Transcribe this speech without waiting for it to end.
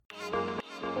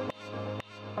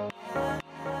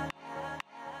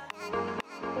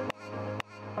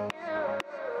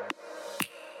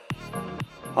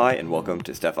Hi and welcome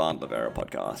to Stefan Livera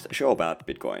Podcast, a show about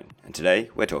Bitcoin. And today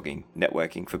we're talking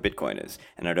networking for Bitcoiners.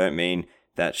 And I don't mean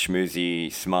that schmoozy,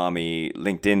 smarmy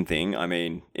LinkedIn thing, I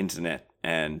mean internet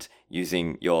and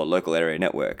using your local area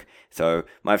network. So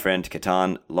my friend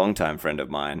Ketan, longtime friend of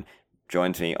mine,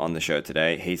 joins me on the show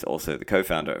today. He's also the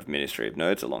co-founder of Ministry of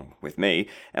Nodes along with me,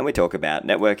 and we talk about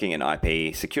networking and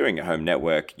IP, securing a home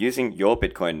network, using your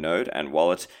Bitcoin node and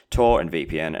wallet, Tor and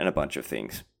VPN, and a bunch of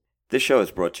things. This show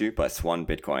is brought to you by Swan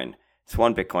Bitcoin.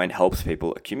 Swan Bitcoin helps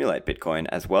people accumulate Bitcoin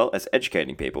as well as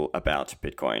educating people about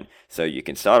Bitcoin. So you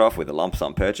can start off with a lump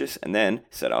sum purchase and then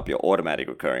set up your automatic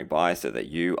recurring buy so that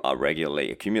you are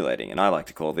regularly accumulating. And I like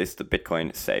to call this the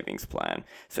Bitcoin savings plan.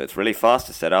 So it's really fast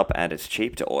to set up and it's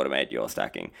cheap to automate your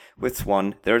stacking. With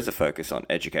Swan, there is a focus on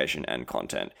education and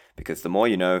content because the more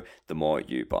you know, the more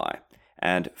you buy.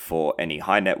 And for any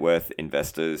high net worth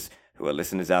investors who are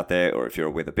listeners out there, or if you're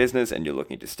with a business and you're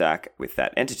looking to stack with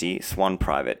that entity, Swan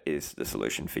Private is the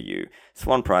solution for you.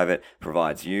 Swan Private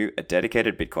provides you a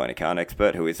dedicated Bitcoin account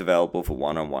expert who is available for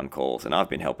one-on-one calls, and I've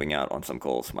been helping out on some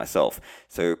calls myself.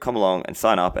 So come along and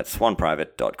sign up at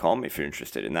swanprivate.com if you're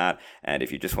interested in that, and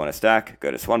if you just want to stack,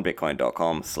 go to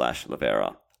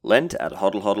swanbitcoin.com/Livera. Lend at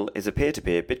HODL HODL is a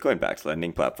peer-to-peer Bitcoin-backed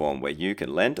lending platform where you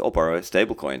can lend or borrow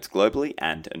stablecoins globally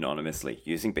and anonymously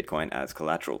using Bitcoin as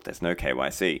collateral. There's no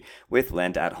KYC. With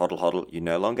Lend at HODL HODL, you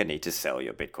no longer need to sell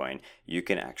your Bitcoin. You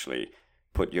can actually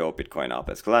put your Bitcoin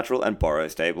up as collateral and borrow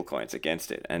stablecoins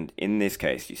against it. And in this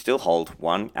case, you still hold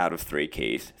 1 out of 3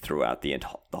 keys throughout the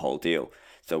whole deal.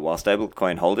 So while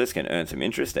stablecoin holders can earn some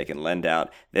interest, they can lend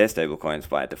out their stablecoins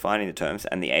by defining the terms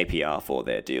and the APR for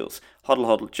their deals. HODL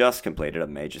HODL just completed a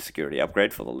major security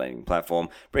upgrade for the lending platform,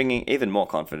 bringing even more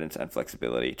confidence and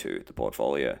flexibility to the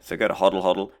portfolio. So go to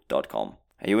hodlhodl.com.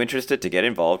 Are you interested to get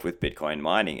involved with Bitcoin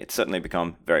mining? It's certainly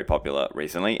become very popular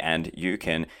recently, and you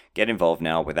can get involved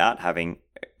now without having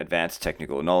advanced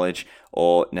technical knowledge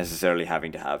or necessarily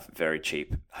having to have very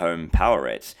cheap home power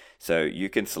rates. So you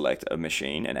can select a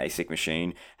machine, an ASIC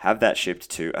machine, have that shipped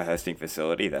to a hosting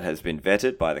facility that has been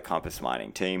vetted by the Compass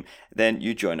mining team. Then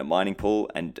you join a mining pool,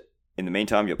 and in the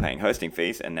meantime, you're paying hosting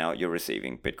fees, and now you're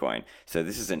receiving Bitcoin. So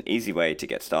this is an easy way to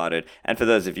get started. And for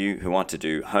those of you who want to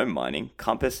do home mining,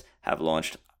 Compass have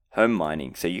launched home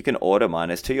mining. So you can order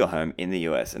miners to your home in the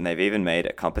US, and they've even made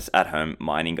a Compass at-home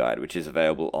mining guide, which is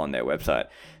available on their website.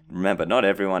 Remember, not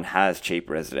everyone has cheap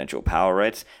residential power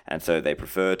rates, and so they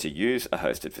prefer to use a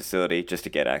hosted facility just to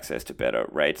get access to better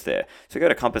rates there. So go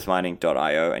to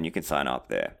compassmining.io and you can sign up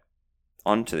there.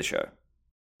 On to the show.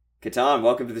 Ketan,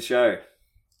 welcome to the show.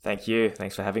 Thank you.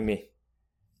 Thanks for having me.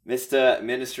 Mr.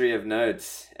 Ministry of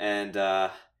Nodes and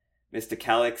Mr.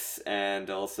 Calyx and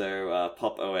also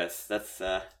Pop OS. That's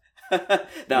I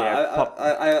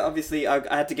obviously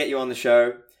had to get you on the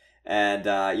show, and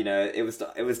it was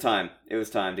time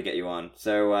to get you on.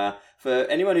 So for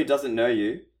anyone who doesn't know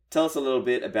you, tell us a little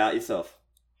bit about yourself.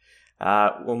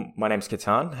 Well, my name's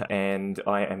Ketan, and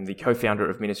I am the co-founder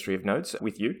of Ministry of Nodes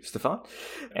with you, Stefan.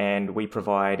 And we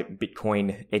provide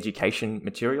Bitcoin education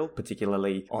material,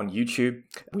 particularly on YouTube.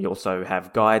 We also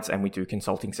have guides and we do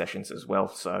consulting sessions as well.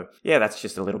 So yeah, that's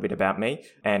just a little bit about me.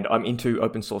 And I'm into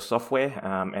open source software,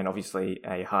 and obviously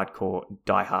a hardcore,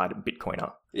 diehard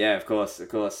Bitcoiner. Yeah, of course.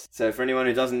 So for anyone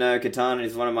who doesn't know, Ketan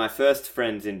is one of my first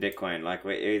friends in Bitcoin.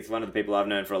 He's one of the people I've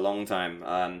known for a long time.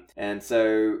 And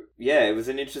so, yeah, it was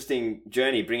an interesting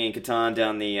journey bringing Ketan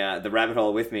down the rabbit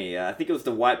hole with me. I think it was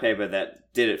the white paper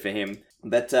that did it for him.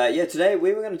 But today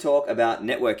we were going to talk about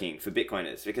networking for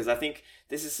Bitcoiners, because I think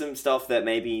this is some stuff that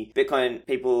maybe Bitcoin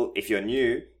people, if you're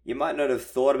new, you might not have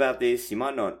thought about this. You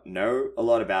might not know a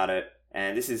lot about it.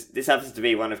 And this happens to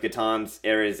be one of Ketan's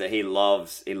areas that he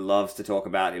loves. He loves to talk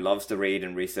about. He loves to read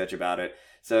and research about it.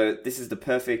 So this is the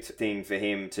perfect thing for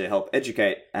him to help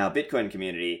educate our Bitcoin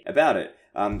community about it.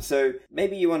 So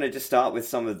maybe you want to just start with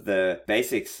some of the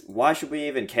basics. Why should we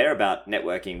even care about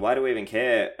networking? Why do we even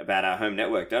care about our home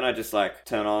network? Don't I just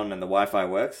turn on and the Wi-Fi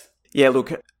works? Yeah,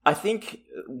 look, I think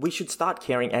we should start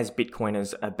caring as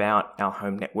Bitcoiners about our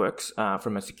home networks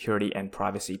from a security and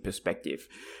privacy perspective.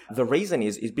 The reason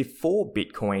is before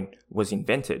Bitcoin was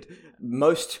invented,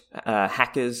 most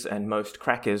hackers and most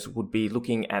crackers would be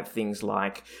looking at things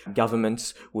like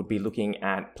governments, would be looking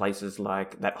at places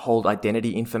like that hold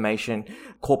identity information,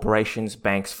 corporations,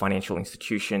 banks, financial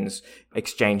institutions,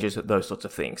 exchanges, those sorts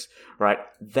of things, right?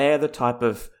 They're the type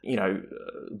of,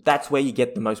 that's where you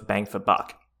get the most bang for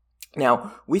buck.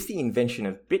 Now, with the invention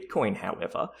of Bitcoin,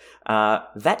 however,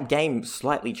 that game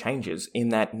slightly changes in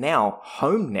that now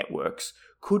home networks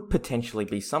could potentially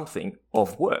be something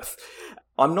of worth.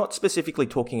 I'm not specifically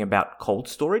talking about cold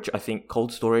storage. I think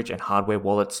cold storage and hardware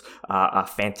wallets are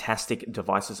fantastic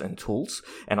devices and tools,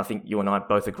 and I think you and I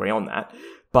both agree on that.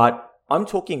 But I'm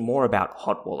talking more about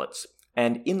hot wallets,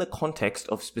 and in the context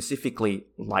of specifically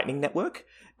Lightning Network,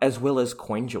 as well as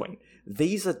CoinJoin.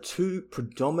 These are two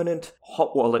predominant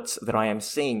hot wallets that I am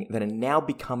seeing that are now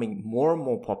becoming more and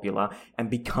more popular and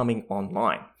becoming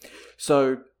online.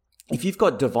 So if you've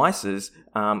got devices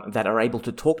that are able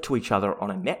to talk to each other on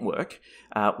a network,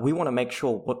 we want to make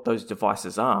sure what those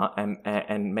devices are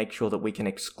and make sure that we can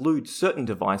exclude certain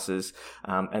devices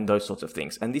and those sorts of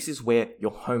things. And this is where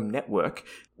your home network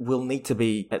will need to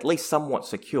be at least somewhat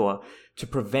secure to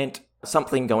prevent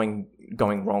something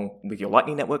going wrong with your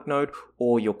Lightning Network node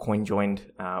or your CoinJoined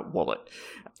wallet.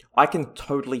 I can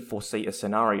totally foresee a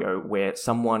scenario where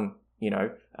someone,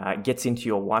 gets into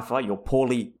your Wi-Fi, your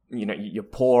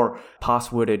poor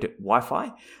passworded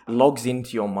Wi-Fi, logs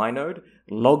into your MyNode,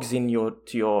 logs in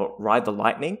to your Ride the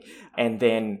Lightning, and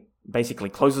then basically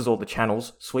closes all the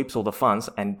channels, sweeps all the funds,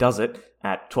 and does it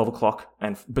at 12 o'clock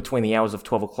and between the hours of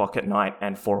 12 o'clock at night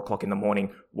and 4 o'clock in the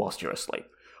morning whilst you're asleep.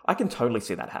 I can totally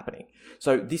see that happening.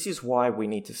 So this is why we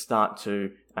need to start to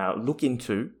look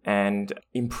into and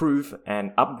improve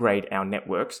and upgrade our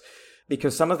networks,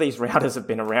 because some of these routers have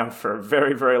been around for a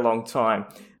very, very long time.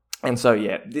 And so,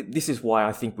 this is why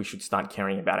I think we should start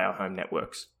caring about our home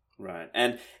networks. Right.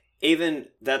 And even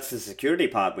that's the security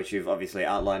part, which you've obviously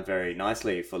outlined very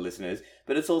nicely for listeners,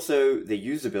 but it's also the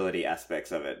usability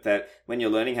aspects of it, that when you're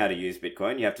learning how to use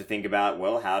Bitcoin, you have to think about,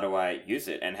 well, how do I use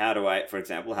it? And how do I, for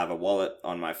example, have a wallet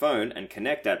on my phone and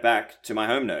connect that back to my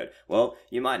home node? Well,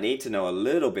 you might need to know a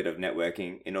little bit of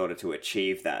networking in order to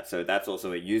achieve that. So that's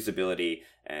also a usability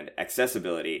and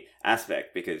accessibility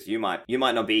aspect, because you might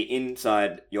not be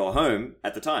inside your home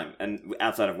at the time and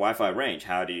outside of Wi-Fi range.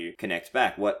 How do you connect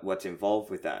back? What's involved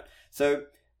with that? So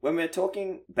when we're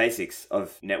talking basics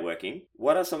of networking,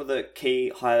 what are some of the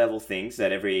key high-level things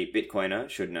that every Bitcoiner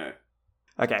should know?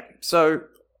 Okay, so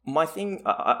I think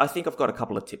I've got a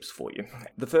couple of tips for you.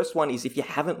 The first one is, if you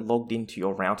haven't logged into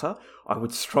your router, I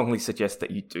would strongly suggest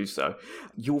that you do so.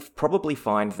 You'll probably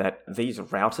find that these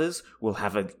routers will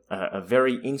have a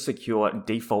very insecure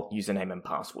default username and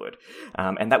password,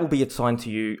 and that will be assigned to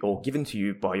you or given to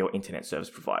you by your internet service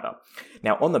provider.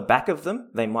 Now, on the back of them,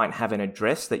 they might have an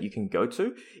address that you can go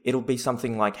to. It'll be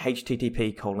something like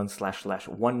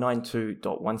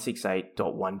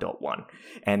http://192.168.1.1,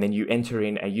 and then you enter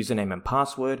in a username and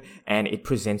password, and it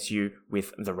presents you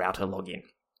with the router login.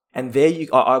 And there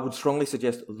I would strongly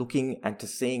suggest looking and to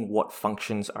seeing what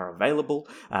functions are available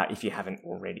if you haven't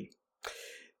already.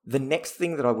 The next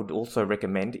thing that I would also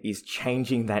recommend is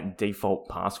changing that default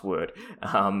password.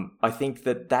 I think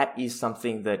that is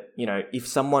something that, if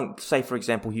someone, say for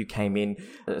example, you came in,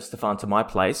 Stefan, to my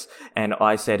place, and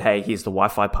I said, hey, here's the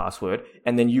Wi-Fi password,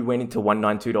 and then you went into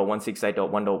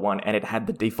 192.168.1.1 and it had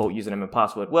the default username and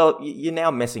password, well, you're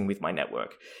now messing with my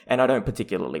network, and I don't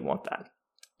particularly want that.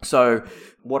 So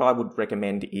what I would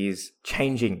recommend is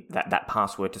changing that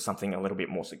password to something a little bit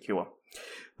more secure.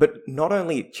 But not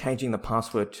only changing the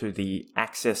password to the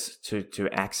access to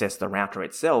access the router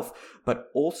itself, but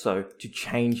also to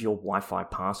change your Wi-Fi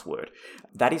password.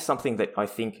 That is something that I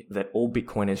think that all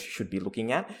Bitcoiners should be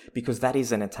looking at, because that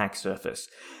is an attack surface.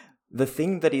 The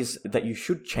thing that you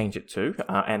should change it to,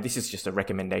 and this is just a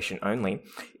recommendation only,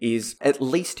 is at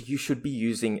least you should be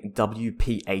using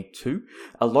WPA2.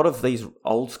 A lot of these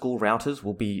old school routers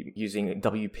will be using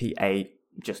WPA,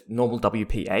 just normal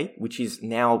WPA, which is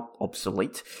now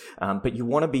obsolete. But you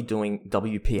want to be doing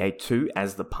WPA2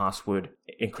 as the password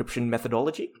encryption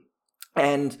methodology.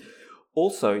 And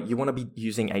also, you want to be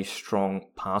using a strong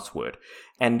password.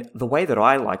 And the way that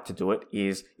I like to do it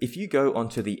is, if you go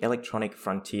onto the Electronic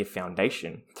Frontier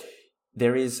Foundation,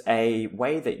 there is a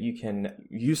way that you can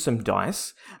use some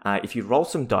dice. If you roll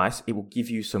some dice, it will give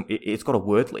you it's got a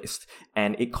word list,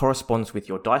 and it corresponds with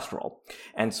your dice roll.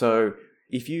 And so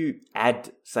if you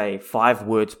add, say, 5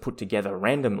 words put together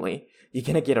randomly, you're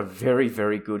going to get a very,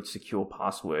 very good secure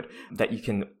password that you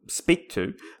can speak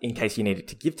to in case you need it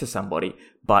to give to somebody,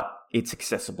 but it's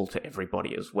accessible to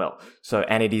everybody as well. So,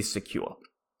 and it is secure.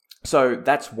 So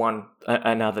that's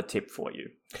another tip for you.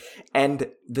 And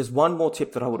there's one more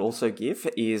tip that I would also give,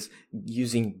 is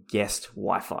using guest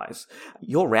Wi-Fis.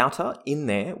 Your router in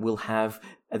there will have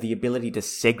the ability to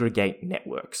segregate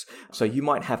networks. So you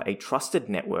might have a trusted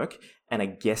network and a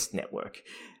guest network.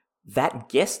 That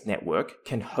guest network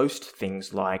can host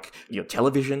things like your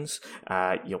televisions,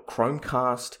 your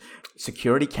Chromecast,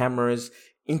 security cameras,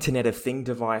 Internet of Things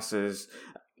devices,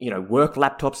 work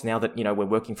laptops now that, we're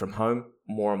working from home.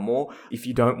 more and more. If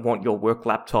you don't want your work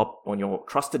laptop on your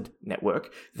trusted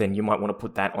network, then you might want to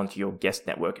put that onto your guest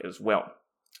network as well.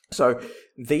 So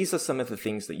these are some of the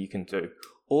things that you can do.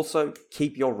 Also,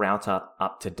 keep your router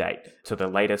up to date to the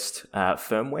latest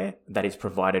firmware that is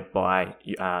provided by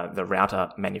the router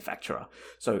manufacturer.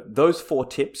 So those 4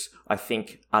 tips, I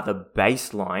think, are the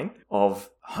baseline of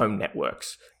home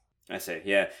networks. I see,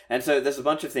 yeah. And so there's a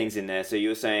bunch of things in there. So you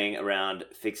were saying around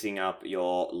fixing up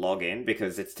your login,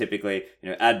 because it's typically,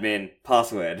 admin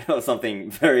password or something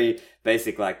very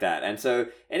basic like that. And so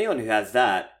anyone who has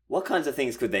that, what kinds of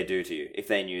things could they do to you if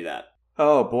they knew that?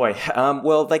 Oh boy.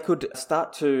 Well, they could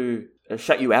start to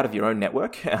shut you out of your own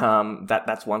network.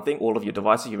 That's one thing. All of your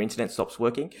devices, your internet stops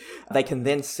working. They can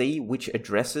then see which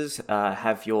addresses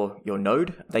have your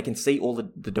node. They can see all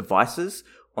the devices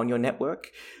on your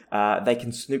network. They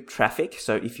can snoop traffic.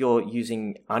 So if you're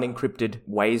using unencrypted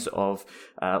ways of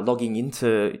logging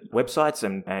into websites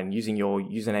and using your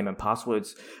username and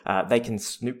passwords, they can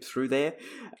snoop through there.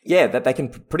 Yeah, that they can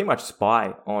pretty much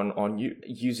spy on you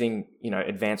using,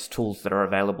 advanced tools that are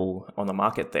available on the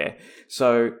market there.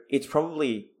 So it's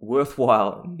probably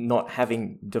worthwhile not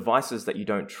having devices that you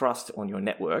don't trust on your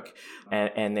network,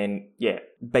 and then,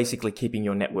 basically keeping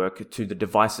your network to the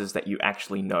devices that you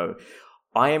actually know.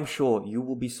 I am sure you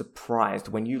will be surprised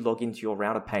when you log into your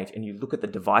router page and you look at the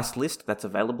device list that's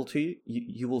available to you.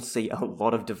 You will see a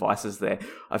lot of devices there.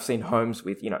 I've seen homes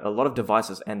with, a lot of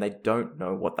devices and they don't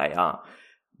know what they are.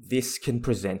 This can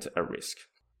present a risk.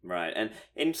 Right. And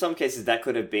in some cases, that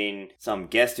could have been some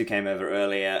guest who came over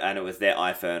earlier and it was their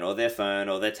iPhone or their phone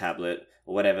or their tablet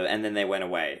or whatever, and then they went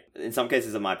away. In some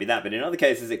cases, it might be that. But in other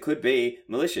cases, it could be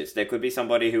malicious. There could be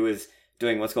somebody who was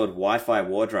doing what's called Wi-Fi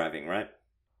war driving, right?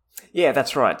 Yeah,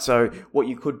 that's right. So what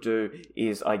you could do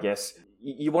is, I guess,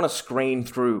 you want to screen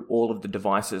through all of the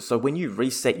devices. So when you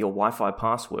reset your Wi-Fi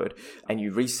password and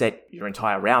you reset your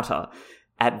entire router,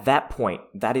 at that point,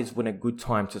 that is when a good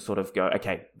time to sort of go,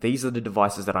 okay, these are the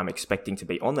devices that I'm expecting to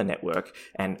be on the network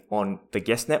and on the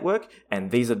guest network,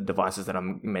 and these are the devices that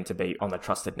I'm meant to be on the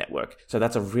trusted network. So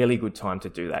that's a really good time to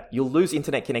do that. You'll lose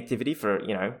internet connectivity for,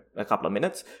 a couple of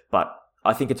minutes, but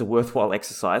I think it's a worthwhile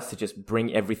exercise to just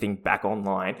bring everything back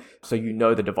online so you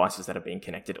know the devices that are being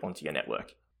connected onto your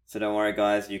network. So don't worry,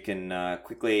 guys. You can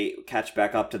quickly catch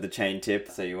back up to the chain tip,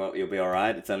 so you'll be all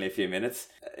right. It's only a few minutes.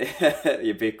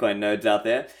 Your Bitcoin nodes out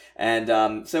there.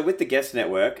 And so with the guest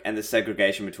network and the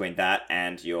segregation between that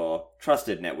and your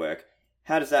trusted network,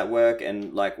 how does that work?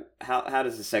 And how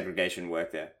does the segregation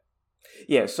work there?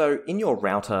 Yeah, so in your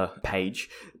router page,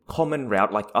 common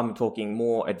route, I'm talking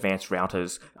more advanced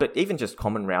routers, but even just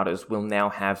common routers will now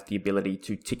have the ability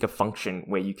to tick a function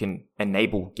where you can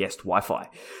enable guest Wi-Fi.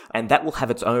 And that will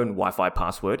have its own Wi-Fi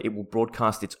password. It will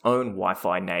broadcast its own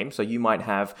Wi-Fi name. So you might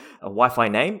have a Wi-Fi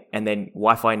name and then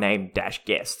Wi-Fi name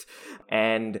 -guest.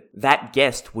 And that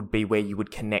guest would be where you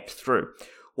would connect through.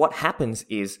 What happens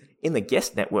is, in the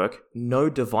guest network, no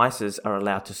devices are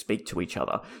allowed to speak to each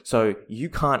other. So you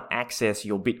can't access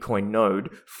your Bitcoin node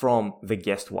from the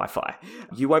guest Wi-Fi.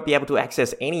 You won't be able to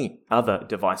access any other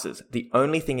devices. The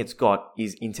only thing it's got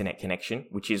is internet connection,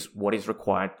 which is what is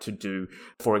required to do,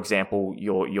 for example,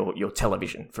 your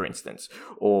television, for instance,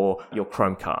 or your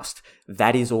Chromecast.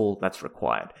 That is all that's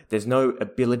required. There's no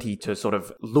ability to sort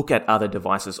of look at other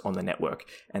devices on the network.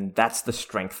 And that's the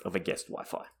strength of a guest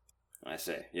Wi-Fi. I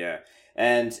see, yeah.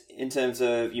 And in terms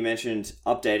of, you mentioned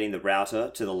updating the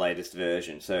router to the latest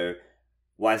version. So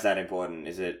why is that important?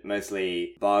 Is it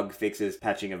mostly bug fixes,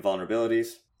 patching of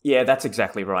vulnerabilities? Yeah, that's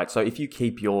exactly right. So if you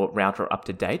keep your router up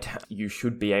to date, you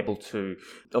should be able to,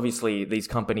 obviously these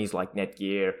companies like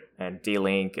Netgear and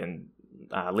D-Link and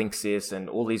Linksys and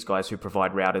all these guys who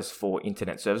provide routers for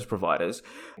internet service providers,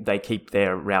 they keep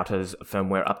their routers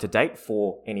firmware up to date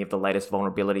for any of the latest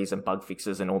vulnerabilities and bug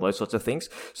fixes and all those sorts of things.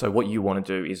 So what you want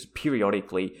to do is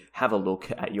periodically have a look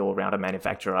at your router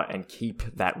manufacturer and keep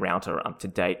that router up to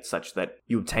date such that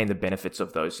you obtain the benefits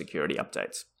of those security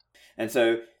updates. And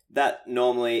so that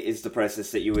normally is the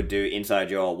process that you would do inside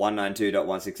your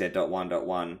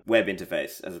 192.168.1.1 web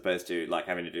interface, as opposed to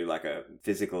having to do a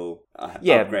physical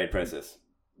upgrade process.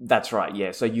 That's right,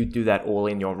 yeah. So you do that all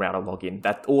in your router login.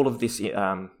 That all of this,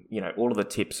 all of the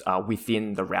tips are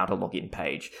within the router login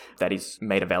page that is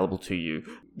made available to you,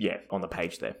 on the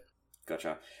page there.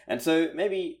 Gotcha. And so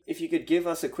maybe if you could give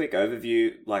us a quick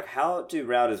overview, how do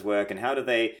routers work and how do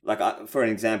they, for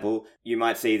an example, you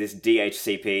might see this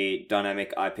DHCP,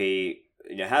 dynamic IP,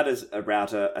 how does a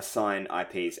router assign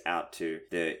IPs out to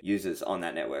the users on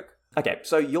that network? Okay,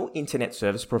 so your internet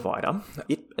service provider,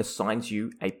 it assigns you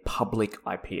a public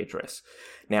IP address.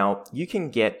 Now, you can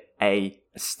get a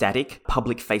static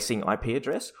public-facing IP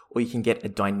address, or you can get a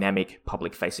dynamic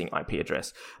public-facing IP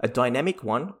address. A dynamic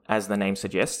one, as the name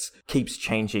suggests, keeps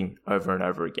changing over and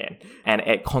over again, and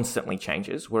it constantly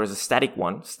changes, whereas a static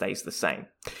one stays the same.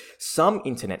 Some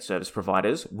internet service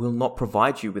providers will not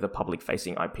provide you with a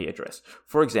public-facing IP address.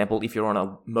 For example, if you're on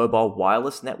a mobile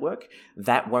wireless network,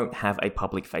 that won't have a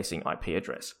public-facing IP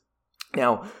address.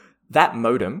 Now, that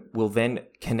modem will then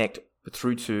connect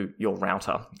through to your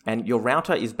router. And your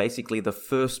router is basically the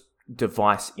first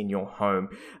device in your home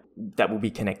that will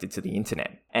be connected to the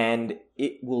internet. And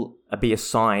it will be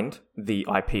assigned the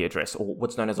IP address, or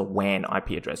what's known as a WAN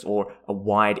IP address, or a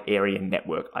wide area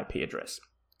network IP address.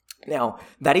 Now,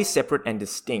 that is separate and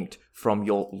distinct from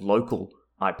your local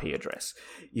IP address,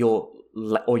 your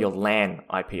LAN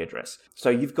IP address.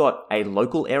 So you've got a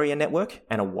local area network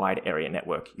and a wide area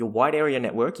network. Your wide area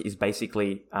network is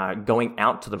basically going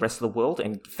out to the rest of the world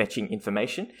and fetching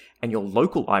information, and your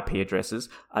local IP addresses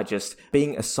are just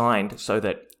being assigned so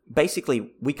that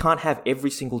basically we can't have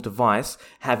every single device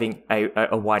having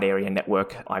a wide area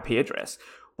network IP address.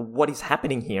 What is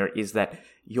happening here is that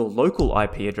your local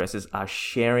IP addresses are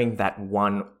sharing that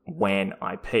one WAN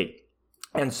IP.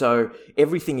 And so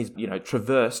everything is,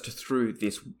 traversed through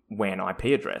this WAN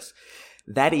IP address.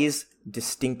 That is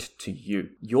distinct to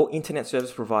you. Your internet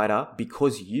service provider,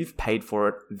 because you've paid for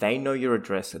it, they know your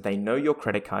address, they know your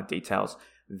credit card details,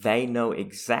 they know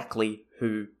exactly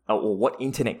who or what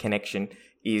internet connection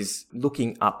is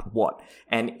looking up what.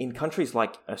 And in countries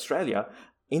like Australia,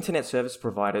 internet service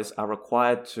providers are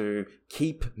required to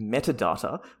keep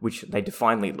metadata, which they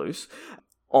definely loose,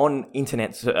 on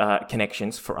internet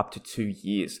connections for up to 2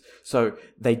 years. So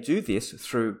they do this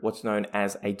through what's known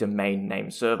as a domain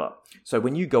name server. So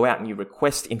when you go out and you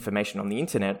request information on the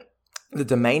internet, the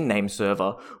domain name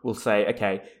server will say,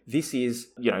 okay, this is,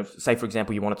 say for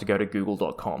example, you wanted to go to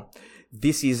google.com.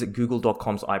 This is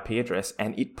google.com's IP address,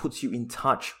 and it puts you in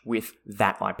touch with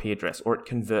that IP address, or it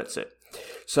converts it.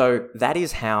 So that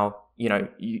is how,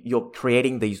 you're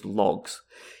creating these logs.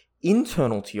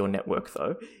 Internal to your network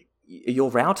though,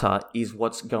 your router is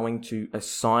what's going to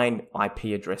assign IP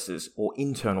addresses or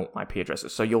internal IP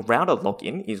addresses. So your router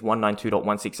login is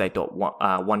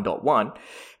 192.168.1.1.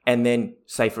 And then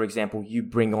say, for example, you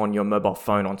bring on your mobile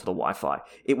phone onto the Wi-Fi.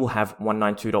 It will have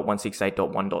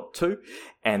 192.168.1.2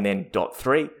 and then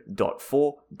 .3,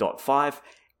 .4, .5.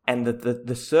 And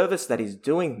the service that is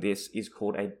doing this is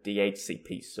called a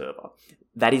DHCP server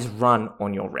that is run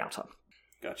on your router.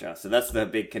 Gotcha. So that's the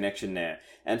big connection there.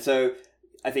 And so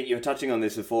I think you were touching on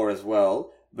this before as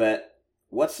well, but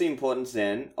what's the importance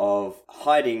then of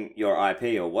hiding your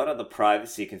IP, or what are the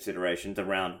privacy considerations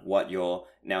around what your,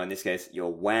 now in this case,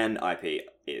 your WAN IP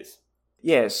is?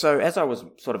 Yeah, so as I was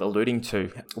sort of alluding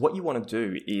to, what you want to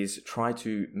do is try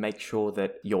to make sure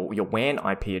that your WAN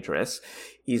IP address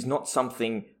is not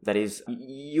something that is,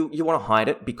 you want to hide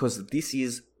it, because this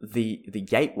is the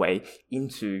gateway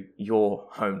into your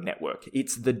home network.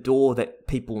 It's the door that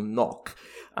people knock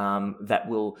that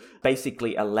will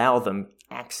basically allow them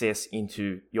access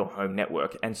into your home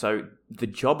network. And so the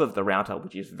job of the router,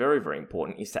 which is very, very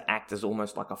important, is to act as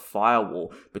almost like a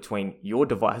firewall between your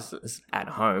devices at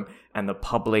home and the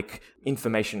public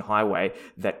information highway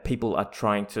that people are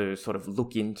trying to sort of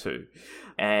look into.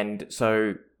 And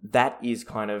so that is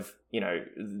kind of,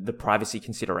 the privacy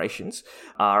considerations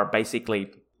are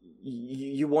basically,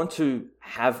 you want to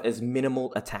have as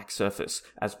minimal attack surface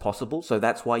as possible. So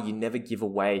that's why you never give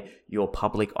away your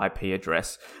public IP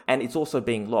address. And it's also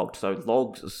being logged. So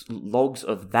logs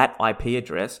of that IP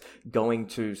address going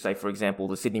to, say, for example,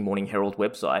 the Sydney Morning Herald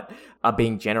website are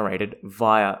being generated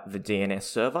via the DNS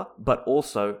server, but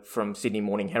also from Sydney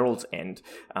Morning Herald's end,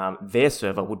 their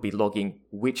server would be logging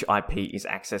which IP is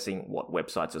accessing what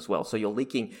websites as well. So you're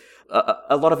leaking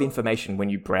a lot of information when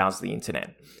you browse the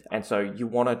internet. And so you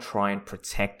want to try and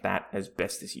protect that as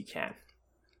best as you can.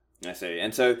 I see.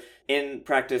 And so in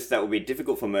practice, that will be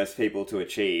difficult for most people to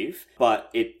achieve, but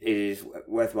it is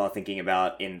worthwhile thinking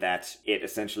about in that it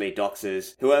essentially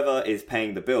doxes whoever is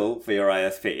paying the bill for your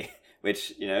ISP,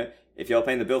 which, if you're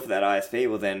paying the bill for that ISP,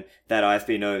 well then that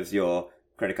ISP knows your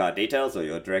credit card details or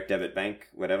your direct debit bank,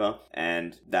 whatever,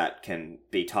 and that can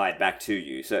be tied back to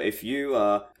you. So if you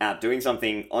are out doing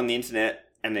something on the internet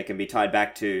and it can be tied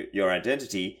back to your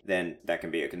identity, then that can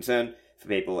be a concern for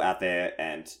people out there.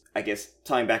 And I guess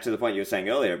tying back to the point you were saying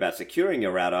earlier about securing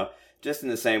your router, just in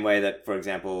the same way that, for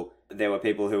example, there were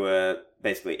people who were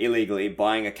basically illegally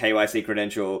buying a KYC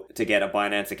credential to get a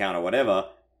Binance account or whatever,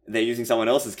 they're using someone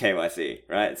else's KYC,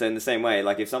 right? So in the same way,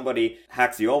 like if somebody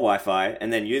hacks your Wi-Fi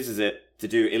and then uses it to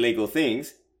do illegal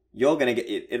things, you're going to get,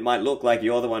 it might look like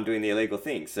you're the one doing the illegal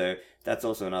thing. So that's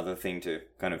also another thing to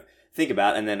kind of think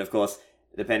about. And then, of course,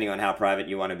 depending on how private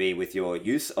you want to be with your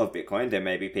use of Bitcoin, there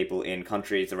may be people in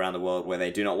countries around the world where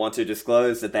they do not want to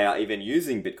disclose that they are even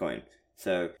using Bitcoin.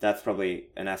 So that's probably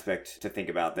an aspect to think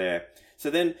about there. So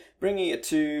then bringing it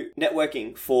to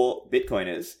networking for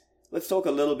Bitcoiners, let's talk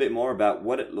a little bit more about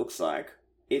what it looks like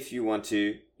if you want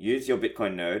to use your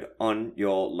Bitcoin node on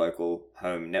your local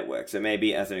home network. So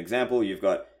maybe as an example, you've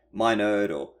got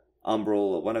MyNode or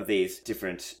Umbrel or one of these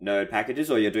different node packages,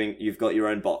 or you've got your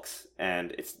own box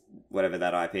and it's whatever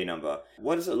that IP number.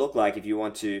 What does it look like if you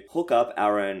want to hook up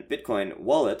our own Bitcoin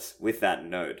wallets with that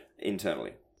node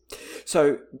internally?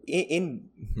 So in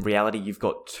reality, you've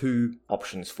got two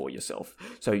options for yourself.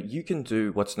 So you can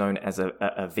do what's known as a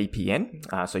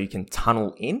VPN, so you can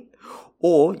tunnel in,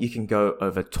 or you can go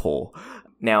over Tor.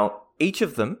 Now, each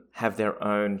of them have their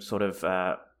own sort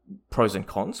of pros and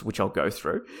cons, which I'll go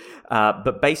through.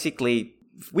 But basically,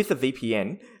 with a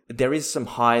VPN, there is some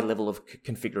high level of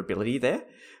configurability there,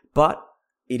 but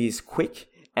it is quick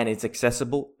and it's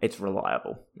accessible, it's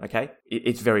reliable, okay?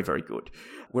 It's very, very good.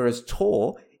 Whereas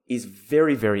Tor is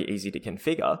very, very easy to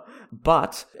configure,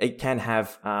 but it can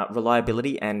have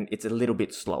reliability and it's a little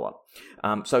bit slower.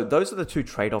 So those are the two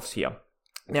trade-offs here.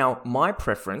 Now, my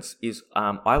preference is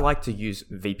I like to use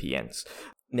VPNs.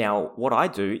 Now, what I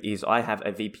do is I have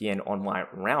a VPN on my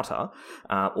router,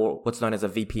 or what's known as a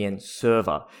VPN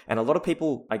server. And a lot of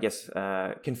people, I guess,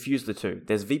 confuse the two.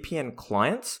 There's VPN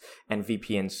clients and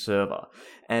VPN server.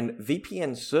 And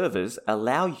VPN servers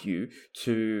allow you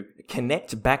to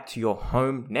connect back to your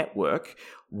home network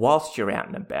whilst you're out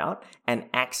and about and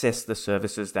access the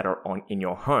services that are in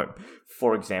your home.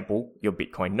 For example, your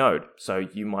Bitcoin node. So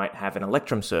you might have an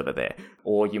Electrum server there,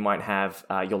 or you might have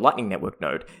your Lightning Network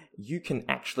node. You can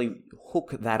actually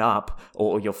hook that up,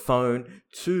 or your phone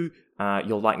to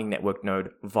your Lightning Network node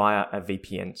via a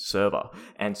VPN server.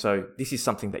 And so this is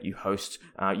something that you host.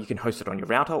 You can host it on your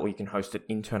router, or you can host it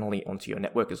internally onto your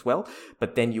network as well.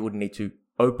 But then you would need to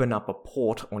open up a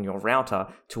port on your router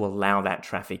to allow that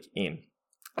traffic in.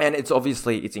 And it's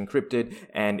encrypted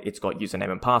and it's got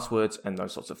username and passwords and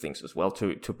those sorts of things as well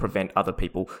to prevent other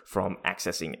people from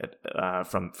accessing it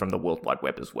from the World Wide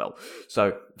Web as well.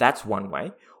 So that's one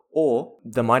way. Or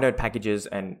the MyNode packages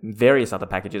and various other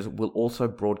packages will also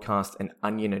broadcast an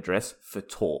onion address for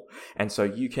Tor. And so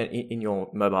you can, in your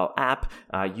mobile app,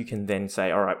 you can then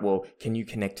say, all right, well, can you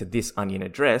connect to this onion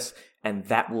address? And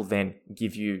that will then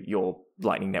give you your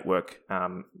Lightning Network,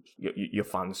 your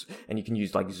funds, and you can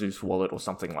use like Zeus Wallet or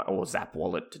something like, or Zap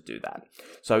Wallet to do that.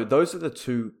 So those are the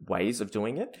two ways of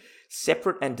doing it.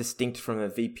 Separate and distinct from a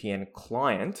VPN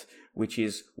client, which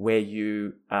is where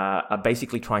you are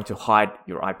basically trying to hide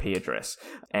your IP address.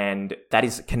 And that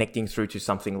is connecting through to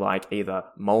something like either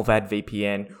Mullvad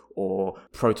VPN or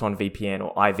Proton VPN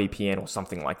or iVPN or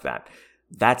something like that.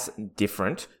 That's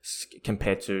different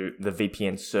compared to the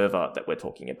VPN server that we're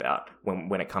talking about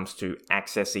when it comes to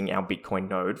accessing our Bitcoin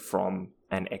node from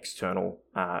an external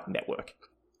network.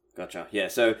 Gotcha. Yeah,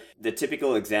 so the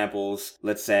typical examples,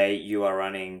 let's say you are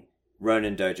running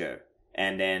Ronin Dojo,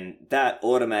 and then that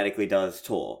automatically does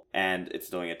Tor, and it's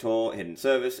doing a Tor hidden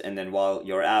service, and then while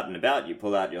you're out and about, you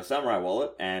pull out your Samurai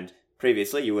wallet, and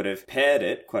previously you would have paired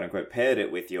it, quote unquote, paired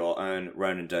it with your own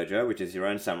Ronin Dojo, which is your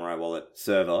own Samurai wallet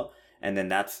server, and then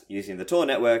that's using the Tor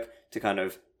network to kind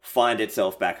of find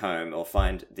itself back home or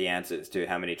find the answers to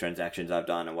how many transactions I've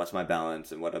done and what's my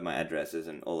balance and what are my addresses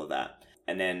and all of that.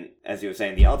 And then, as you were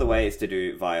saying, the other way is to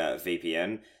do via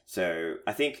VPN. So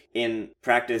I think in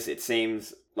practice, it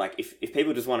seems like if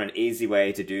people just want an easy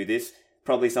way to do this,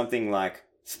 probably something like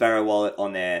Sparrow Wallet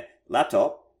on their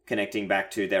laptop, connecting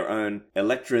back to their own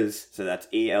Electras, so that's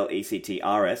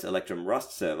ELECTRS, Electrum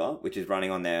Rust server, which is running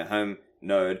on their home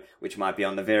node, which might be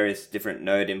on the various different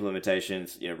node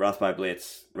implementations, Raspberry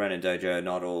Blitz, Ronin Dojo,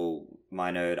 Nodl,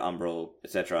 MyNode, Umbrel,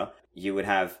 etc. You would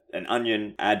have an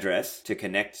onion address to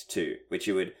connect to, which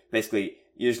you would basically,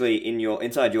 usually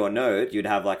inside your node, you'd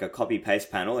have like a copy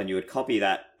paste panel, and you would copy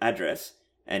that address,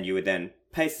 and you would then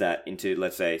paste that into,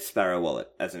 let's say, Sparrow Wallet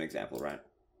as an example, right?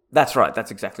 That's right.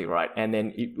 That's exactly right. And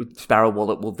then Sparrow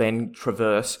Wallet will then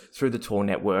traverse through the Tor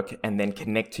network and then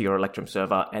connect to your Electrum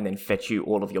server and then fetch you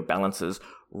all of your balances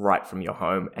right from your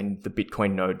home and the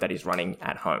Bitcoin node that is running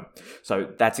at home. So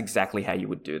that's exactly how you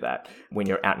would do that when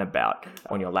you're out and about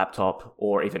on your laptop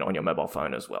or even on your mobile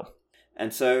phone as well.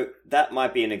 And so that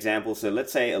might be an example. So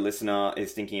let's say a listener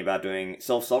is thinking about doing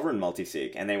self-sovereign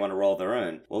multisig and they want to roll their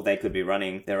own. Well, they could be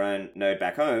running their own node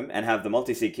back home and have the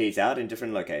multisig keys out in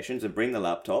different locations and bring the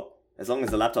laptop as long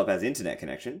as the laptop has internet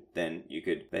connection, then you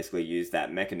could basically use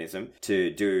that mechanism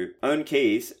to do own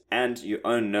keys and your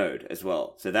own node as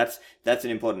well. So that's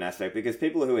an important aspect, because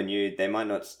people who are new, they might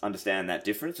not understand that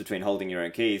difference between holding your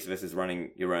own keys versus running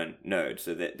your own node.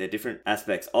 So they're different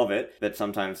aspects of it, but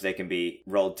sometimes they can be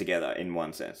rolled together in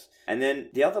one sense. And then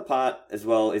the other part as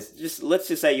well is just, let's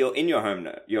just say you're in your home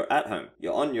node, you're at home,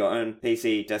 you're on your own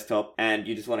PC, desktop, and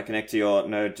you just want to connect to your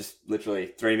node just literally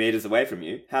 3 meters away from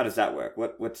you. How does that work?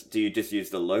 What do you just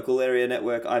use the local area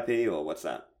network IP, or what's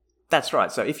that? That's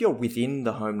right. So if you're within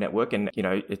the home network and,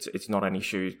 it's not an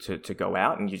issue to go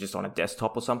out and you're just on a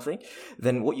desktop or something,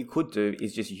 then what you could do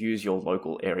is just use your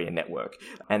local area network.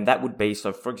 And that would be,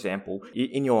 so for example,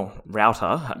 in your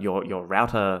router, your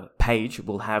router page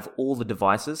will have all the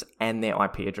devices and their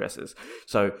IP addresses.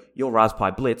 So your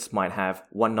Raspberry Blitz might have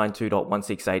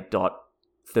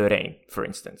 192.168.13, for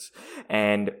instance.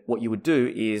 And what you would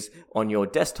do is on your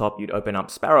desktop, you'd open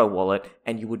up Sparrow Wallet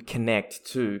and you would connect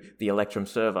to the Electrum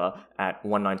server at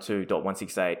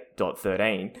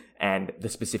 192.168.13. And the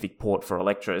specific port for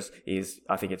Electras is,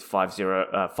 I think it's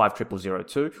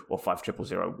 50002 or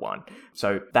 50001.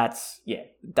 So that's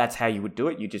how you would do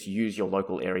it. You just use your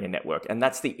local area network. And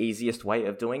that's the easiest way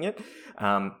of doing it.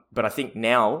 But I think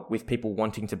now with people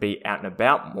wanting to be out and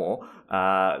about more,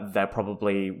 they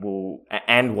probably will,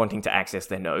 and wanting to access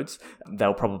their nodes,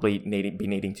 they'll probably be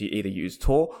needing to either use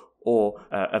Tor or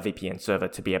a VPN server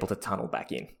to be able to tunnel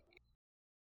back in.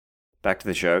 Back to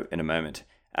the show in a moment.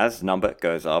 As the number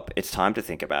goes up, it's time to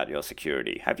think about your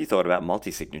security. Have you thought about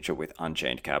multi-signature with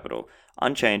Unchained Capital?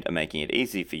 Unchained are making it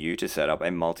easy for you to set up a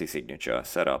multi-signature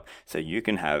setup, so you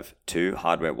can have 2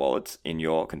 hardware wallets in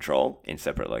your control in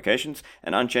separate locations,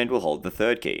 and Unchained will hold the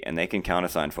third key, and they can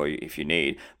countersign for you if you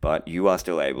need, but you are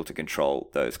still able to control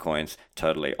those coins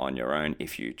totally on your own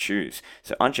if you choose.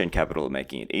 So Unchained Capital are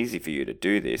making it easy for you to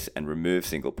do this and remove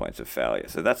single points of failure.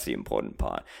 So that's the important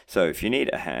part. So if you need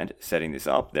a hand setting this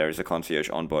up, there is a concierge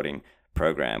onboarding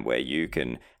program where you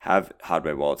can have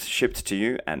hardware wallets shipped to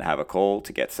you and have a call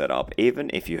to get set up, even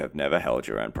if you have never held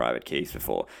your own private keys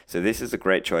before. So this is a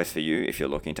great choice for you if you're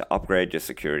looking to upgrade your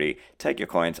security, take your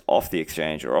coins off the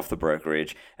exchange or off the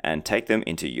brokerage, and take them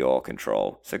into your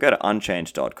control. So go to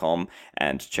unchained.com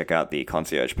and check out the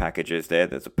concierge packages there.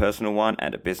 There's a personal one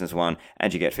and a business one,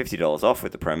 and you get $50 off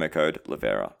with the promo code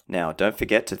Livera. Now, don't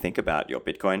forget to think about your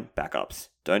Bitcoin backups.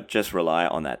 Don't just rely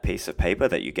on that piece of paper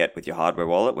that you get with your hardware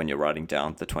wallet when you're writing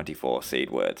down the 24 seed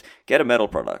words. Get a metal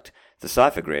product. The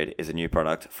Cypher Grid is a new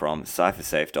product from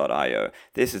cyphersafe.io.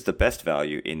 This is the best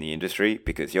value in the industry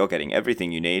because you're getting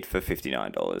everything you need for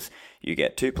 $59. You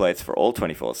get 2 plates for all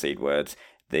 24 seed words.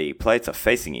 The plates are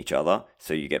facing each other,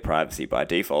 so you get privacy by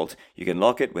default. You can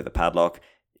lock it with a padlock.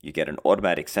 You get an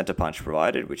automatic center punch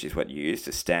provided, which is what you use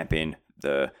to stamp in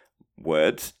the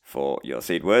words for your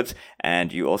seed words,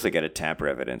 and you also get a tamper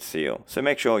evidence seal. So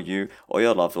make sure you or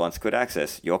your loved ones could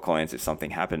access your coins if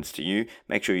something happens to you.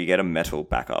 Make sure you get a metal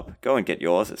backup. Go and get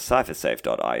yours at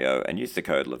cyphersafe.io and use the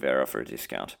code Livera for a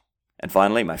discount. And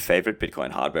finally, my favorite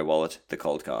Bitcoin hardware wallet, the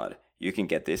Coldcard. You can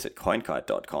get this at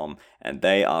coinkite.com, and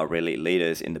they are really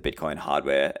leaders in the Bitcoin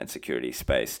hardware and security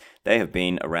space. They have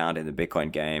been around in the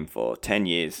Bitcoin game for 10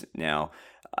 years now,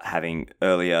 having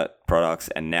earlier products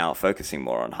and now focusing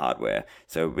more on hardware.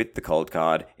 So with the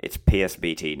Coldcard, it's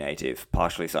PSBT native,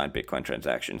 partially signed Bitcoin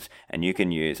transactions, and you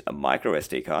can use a micro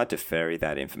SD card to ferry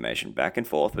that information back and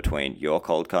forth between your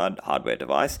Coldcard hardware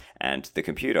device and the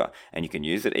computer. And you can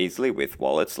use it easily with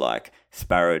wallets like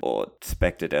Sparrow or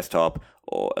Spectre Desktop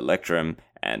or Electrum,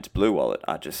 and Blue Wallet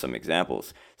are just some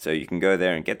examples. So you can go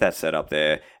there and get that set up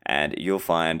there, and you'll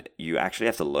find you actually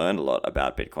have to learn a lot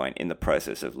about Bitcoin in the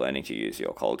process of learning to use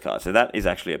your Coldcard. So that is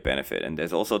actually a benefit, and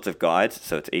there's all sorts of guides,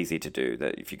 so it's easy to do.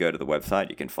 That if you go to the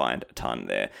website, you can find a ton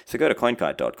there. So go to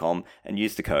coinkite.com and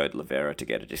use the code Livera to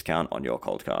get a discount on your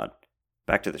Coldcard.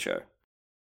 Back to the show.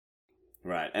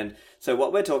 Right, and so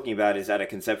what we're talking about is at a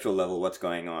conceptual level what's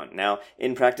going on. Now,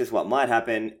 in practice, what might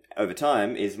happen over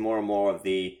time is more and more of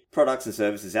the products and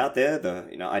services out there,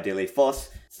 ideally FOSS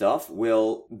stuff,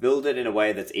 will build it in a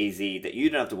way that's easy, that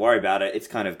you don't have to worry about it. It's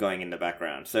kind of going in the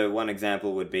background. So one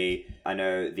example would be, I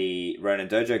know the Ronin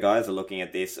Dojo guys are looking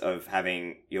at this of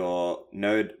having your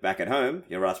node back at home,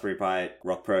 your Raspberry Pi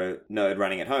Rock Pro node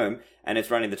running at home, and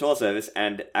it's running the Tor service,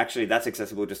 and actually that's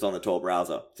accessible just on the Tor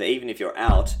browser. So even if you're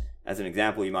out, as an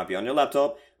example, you might be on your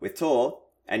laptop with Tor,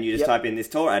 and you just type in this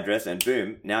Tor address, and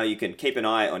boom, now you can keep an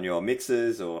eye on your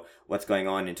mixes or what's going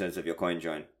on in terms of your coin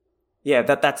join. Yeah,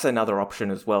 that's another option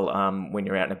as well. When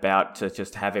you're out and about, to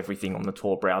just have everything on the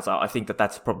Tor browser, I think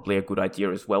that's probably a good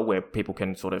idea as well, where people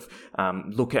can sort of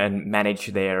look and manage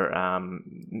their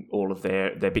all of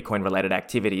their Bitcoin related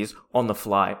activities on the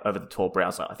fly over the Tor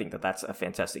browser. I think that's a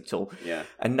fantastic tool. Yeah.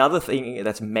 Another thing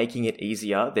that's making it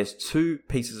easier, there's two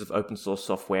pieces of open source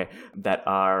software that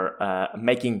are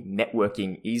making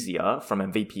networking easier from a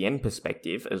VPN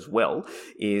perspective as well,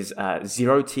 is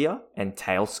ZeroTier and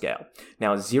Tailscale.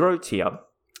 Now, ZeroTier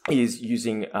is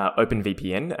using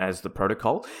OpenVPN as the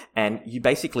protocol, and you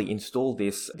basically install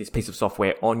this piece of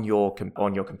software on your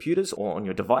computers or on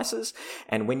your devices,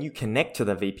 and when you connect to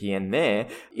the VPN there,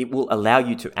 it will allow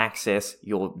you to access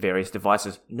your various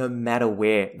devices no matter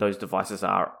where those devices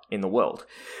are in the world.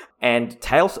 And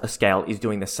Tailscale is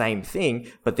doing the same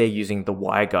thing, but they're using the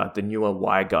WireGuard, the newer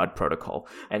WireGuard protocol.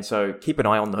 And so keep an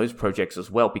eye on those projects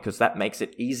as well, because that makes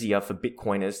it easier for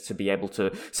Bitcoiners to be able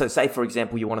to. So say, for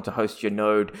example, you wanted to host your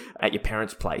node at your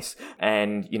parents' place,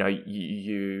 and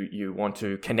you want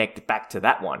to connect back to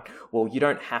that one. Well, you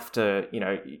don't have to.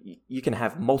 You can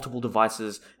have multiple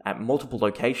devices at multiple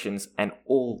locations and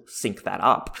all sync that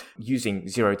up using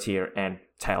ZeroTier and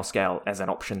Tailscale as an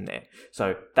option there.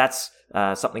 So that's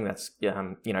something that's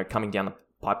coming down the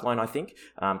pipeline, I think,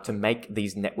 to make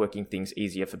these networking things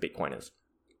easier for Bitcoiners.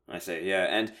 I see, yeah.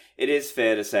 And it is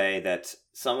fair to say that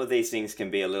some of these things can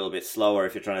be a little bit slower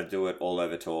if you're trying to do it all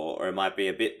over Tor, or it might be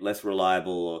a bit less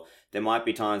reliable, or there might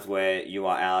be times where you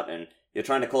are out and you're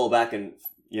trying to call back and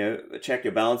check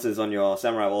your balances on your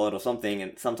Samurai wallet or something,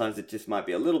 and sometimes it just might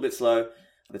be a little bit slow.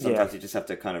 But sometimes you just have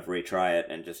to kind of retry it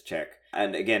and just check.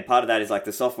 And again, part of that is like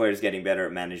the software is getting better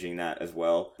at managing that as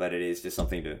well, but it is just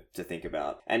something to think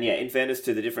about. And yeah, in fairness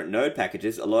to the different node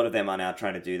packages, a lot of them are now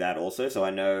trying to do that also. So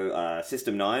I know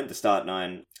System9,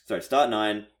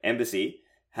 Start9 Embassy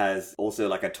has also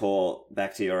like a Tor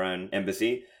back to your own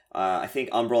embassy. I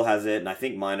think Umbrel has it, and I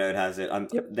think MyNode has it.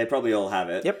 Yep. They probably all have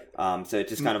it. Yep. So it's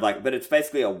just kind of like, but it's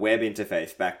basically a web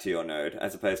interface back to your node,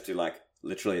 as opposed to like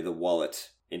literally the wallet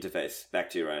interface back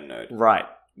to your own node. Right.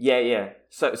 Yeah.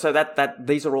 So that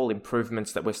these are all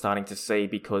improvements that we're starting to see,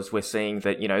 because we're seeing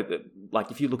that, like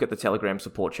if you look at the Telegram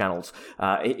support channels,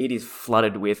 it is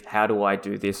flooded with, how do I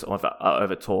do this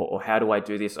over Tor, or how do I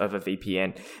do this over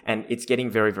VPN? And it's getting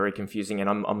very, very confusing. And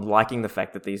I'm liking the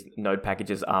fact that these node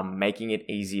packages are making it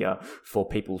easier for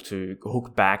people to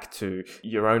hook back to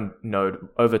your own node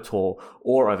over Tor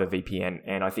or over VPN.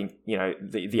 And I think,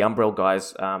 the Umbrel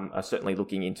guys are certainly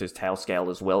looking into Tailscale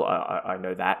as well. I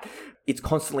know that. It's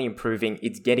constantly improving.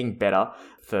 It's getting better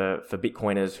for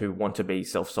Bitcoiners who want to be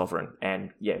self-sovereign. And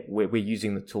yeah, we're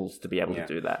using the tools to be able to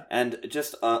do that. And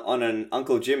just on an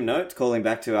Uncle Jim note, calling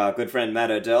back to our good friend Matt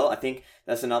Odell, I think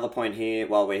that's another point here.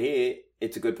 While we're here,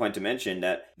 it's a good point to mention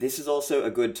that this is also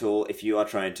a good tool if you are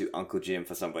trying to Uncle Jim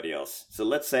for somebody else. So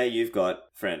let's say you've got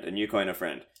a new coiner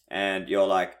friend, and you're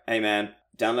like, hey man,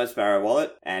 download Sparrow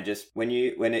Wallet, and just when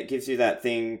it gives you that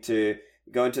thing to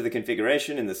go into the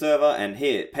configuration in the server, and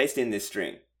here, paste in this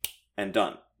string, and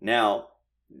done. Now,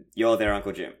 you're their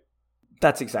Uncle Jim.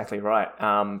 That's exactly right.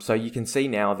 So you can see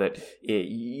now that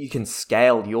you can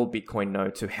scale your Bitcoin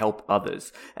node to help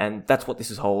others. And that's what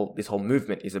this whole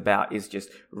movement is about, is just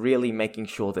really making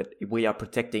sure that we are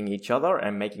protecting each other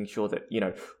and making sure that,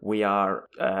 we are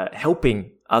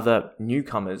helping other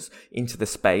newcomers into the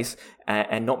space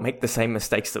and not make the same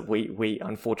mistakes that we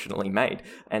unfortunately made.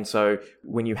 And so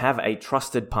when you have a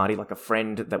trusted party, like a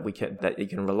friend that you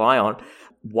can rely on,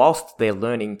 whilst they're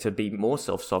learning to be more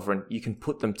self-sovereign, you can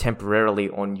put them temporarily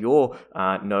on your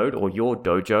node or your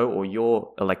dojo or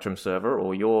your Electrum server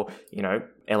or your,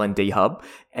 LND hub,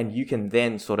 and you can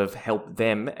then sort of help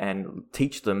them and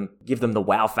teach them, give them the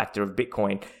wow factor of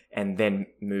Bitcoin, and then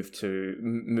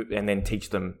and then teach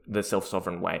them the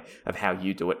self-sovereign way of how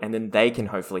you do it. And then they can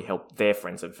hopefully help their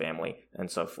friends and family and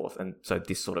so forth. And so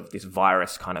this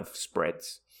virus kind of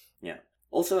spreads. Yeah.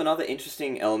 Also, another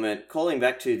interesting element, calling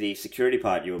back to the security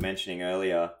part you were mentioning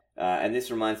earlier, and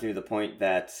this reminds me of the point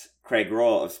that Craig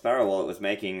Raw of Sparrow Wallet was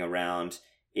making around,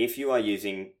 if you are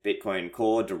using Bitcoin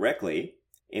Core directly,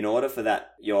 in order for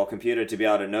your computer to be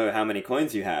able to know how many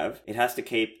coins you have, it has to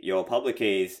keep your public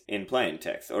keys in plain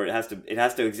text, or it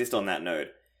has to exist on that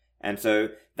node. And so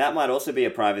that might also be a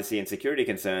privacy and security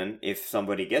concern if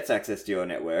somebody gets access to your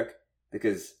network,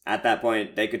 because at that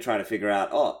point they could try to figure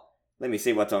out, let me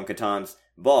see what's on Katan's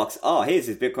box. Here's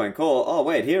his Bitcoin Core.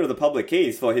 Wait, here are the public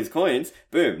keys for his coins.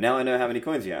 Boom, now I know how many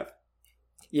coins you have.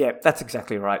 Yeah, that's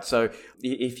exactly right. So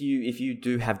if you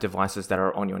do have devices that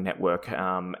are on your network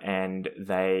and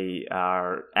they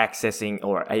are accessing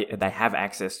or they have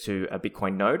access to a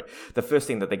Bitcoin node, the first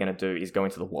thing that they're going to do is go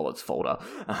into the wallets folder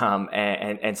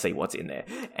and see what's in there.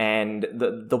 And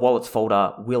the wallets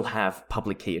folder will have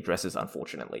public key addresses,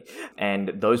 unfortunately,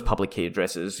 and those public key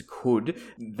addresses could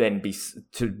then be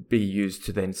used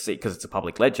to then see, because it's a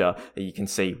public ledger, you can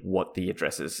see what the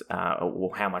addresses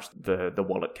or how much the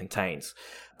wallet contains.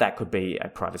 That could be a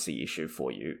privacy issue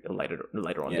for you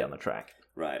later on down the track.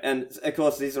 Right. And of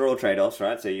course, these are all trade-offs,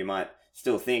 right? So you might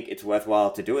still think it's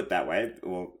worthwhile to do it that way,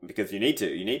 or because you need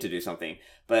to do something.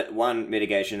 But one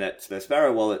mitigation that the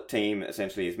Sparrow Wallet team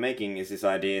essentially is making is this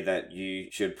idea that you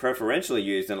should preferentially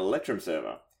use an Electrum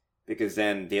server, because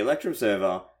then the Electrum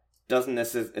server doesn't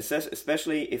necessarily,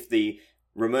 especially if the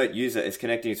remote user is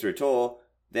connecting through Tor,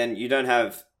 then you don't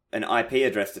have an IP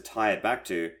address to tie it back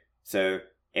to. So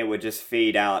it would just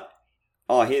feed out,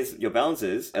 oh, here's your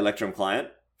balances, Electrum client,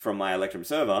 from my Electrum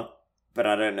server, but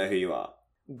I don't know who you are.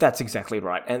 That's exactly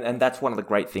right. And that's one of the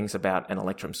great things about an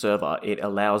Electrum server. It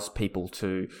allows people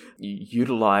to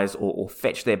utilize or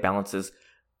fetch their balances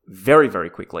very, very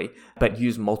quickly, but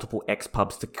use multiple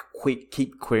XPubs to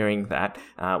keep querying that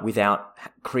without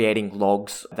creating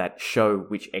logs that show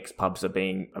which XPubs are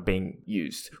being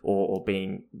used or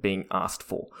being asked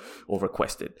for or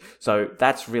requested. So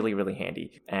that's really, really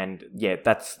handy. And yeah,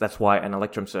 that's why an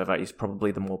Electrum server is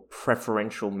probably the more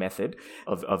preferential method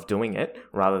of doing it,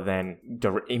 rather than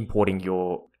importing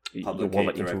your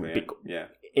wallet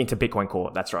into Bitcoin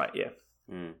Core. That's right. Yeah.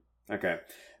 Okay.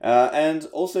 And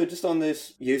also, just on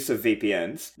this use of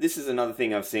VPNs, this is another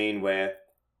thing I've seen where,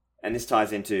 and this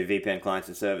ties into VPN clients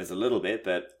and servers a little bit,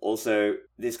 but also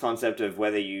this concept of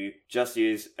whether you just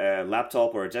use a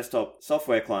laptop or a desktop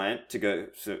software client to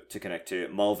connect to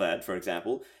Mullvad, for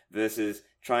example, versus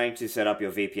trying to set up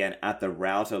your VPN at the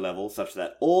router level such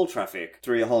that all traffic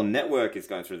through your whole network is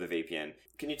going through the VPN.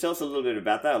 Can you tell us a little bit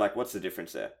about that? Like, what's the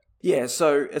difference there? Yeah,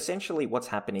 so essentially what's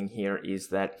happening here is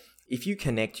that if you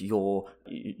connect your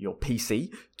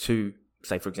PC to,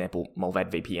 say, for example,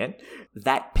 Mullvad VPN,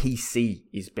 that PC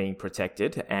is being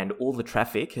protected, and all the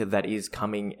traffic that is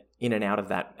coming in and out of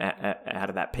that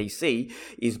PC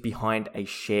is behind a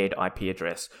shared IP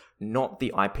address, not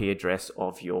the IP address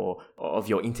of your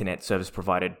internet service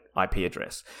provided IP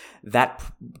address. That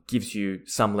gives you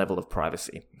some level of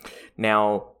privacy.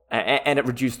 Now, and it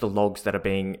reduced the logs that are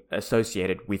being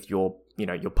associated with your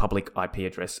public IP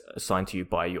address assigned to you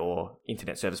by your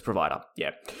internet service provider.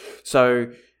 Yeah.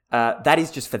 So that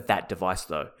is just for that device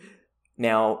though.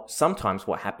 Now, sometimes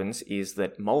what happens is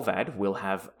that Mullvad will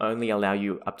only allow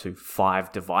you up to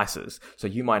 5 devices. So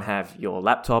you might have your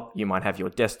laptop, you might have your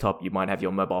desktop, you might have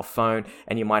your mobile phone,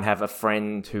 and you might have a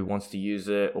friend who wants to use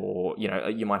it, or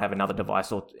you might have another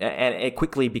device, and it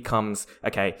quickly becomes,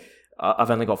 okay,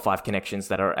 I've only got 5 connections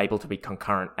that are able to be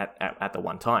concurrent at the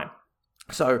one time.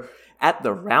 So at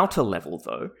the router level,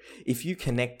 though, if you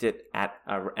connect it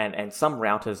and some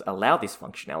routers allow this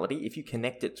functionality, if you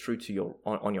connect it through to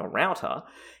on your router,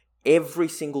 every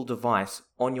single device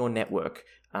on your network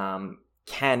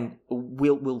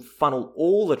will funnel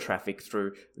all the traffic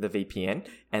through the VPN,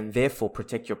 and therefore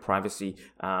protect your privacy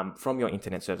from your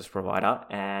internet service provider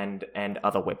and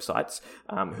other websites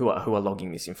who are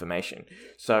logging this information.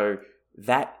 So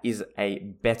that is a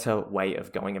better way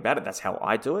of going about it. That's how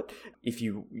I do it. If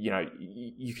you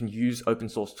can use open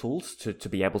source tools to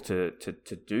be able to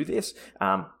do this.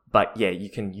 But yeah, you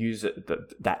can use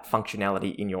that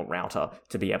functionality in your router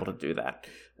to be able to do that.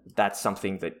 That's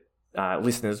something that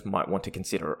listeners might want to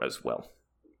consider as well.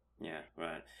 Yeah,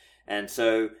 right. And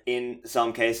so in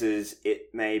some cases,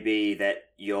 it may be that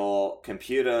your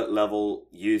computer level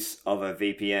use of a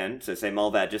VPN, so say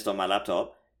Mullvad just on my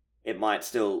laptop, it might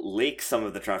still leak some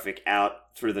of the traffic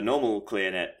out through the normal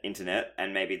ClearNet internet,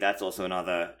 and maybe that's also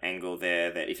another angle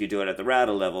there, that if you do it at the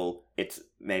router level, it's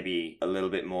maybe a little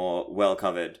bit more well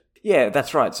covered. Yeah,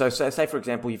 that's right. So say, for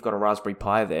example, you've got a Raspberry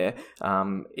Pi there,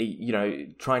 trying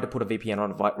to put a VPN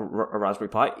on a Raspberry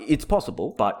Pi, it's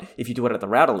possible, but if you do it at the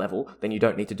router level, then you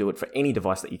don't need to do it for any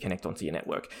device that you connect onto your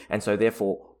network. And so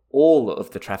therefore, all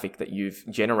of the traffic that you've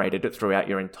generated throughout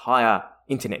your entire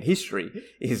internet history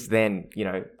is then,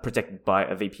 protected by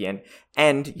a VPN,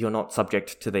 and you're not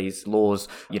subject to these laws,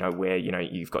 where,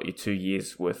 you've got your 2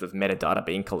 years worth of metadata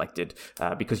being collected,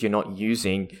 because you're not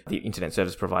using the internet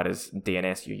service provider's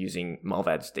DNS, you're using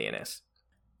Mullvad's DNS.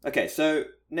 Okay, so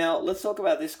now let's talk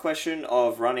about this question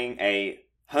of running a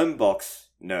Homebox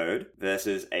node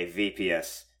versus a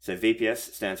VPS. So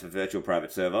VPS stands for Virtual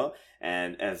Private Server,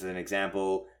 and as an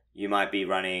example, you might be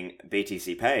running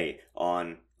BTC Pay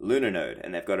on LunaNode,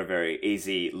 and they've got a very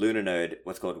easy LunaNode,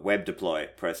 what's called web deploy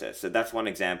process. So that's one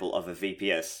example of a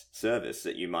VPS service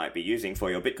that you might be using for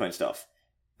your Bitcoin stuff.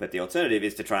 But the alternative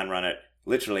is to try and run it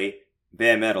literally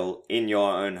bare metal in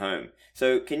your own home.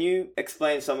 So can you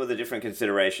explain some of the different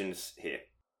considerations here?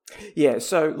 Yeah,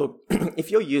 so look,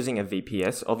 if you're using a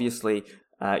VPS, obviously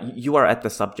you are at the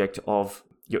subject of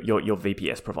your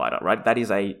VPS provider, right? That is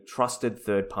a trusted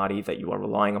third party that you are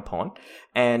relying upon,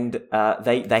 and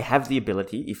they have the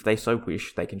ability, if they so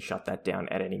wish, they can shut that down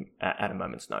at a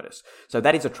moment's notice. So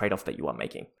that is a trade-off that you are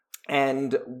making.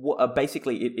 And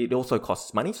basically, it also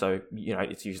costs money. So,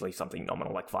 it's usually something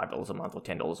nominal like $5 a month or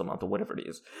 $10 a month or whatever it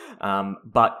is.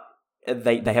 But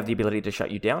they have the ability to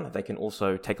shut you down. They can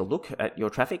also take a look at your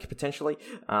traffic potentially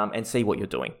and see what you're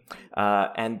doing.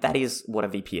 And that is what a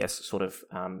VPS sort of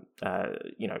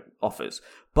offers.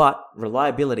 But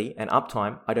reliability and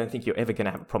uptime, I don't think you're ever going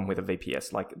to have a problem with a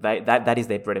VPS. Like that is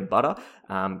their bread and butter.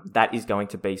 That is going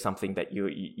to be something that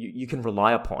you can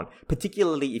rely upon,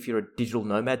 particularly if you're a digital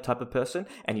nomad type of person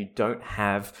and you don't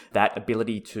have that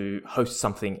ability to host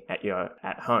something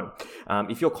at home.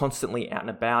 If you're constantly out and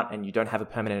about and you don't have a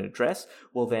permanent address,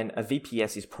 well then a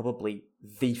VPS is probably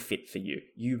the fit for you.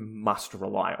 You must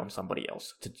rely on somebody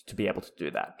else to be able to do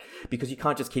that, because you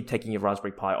can't just keep taking your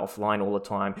Raspberry Pi offline all the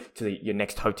time to your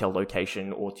next hotel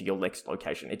location or to your next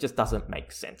location. It just doesn't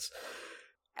make sense.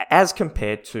 As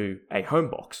compared to a home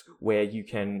box where you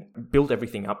can build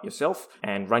everything up yourself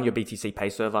and run your BTC Pay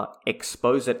server,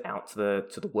 expose it out to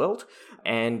the world,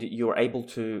 and you're able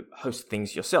to host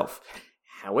things yourself.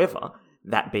 However,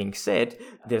 that being said,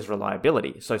 there's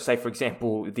reliability. So say, for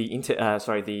example, the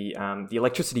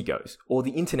electricity goes or the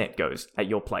internet goes at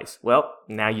your place. Well,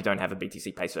 now you don't have a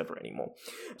BTC Pay server anymore.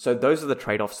 So those are the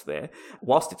trade-offs there.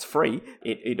 Whilst it's free,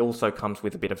 it also comes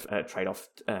with a bit of a trade-off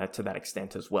to that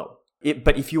extent as well.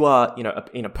 But if you are,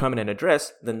 in a permanent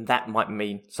address, then that might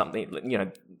mean something,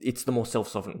 it's the more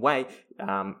self-sovereign way,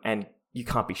 and you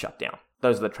can't be shut down.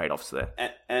 Those are the trade-offs there.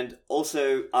 And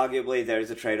also, arguably, there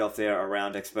is a trade-off there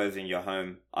around exposing your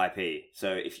home IP.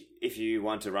 So if you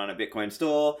want to run a Bitcoin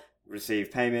store,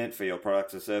 receive payment for your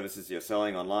products or services you're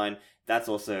selling online, that's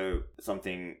also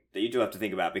something that you do have to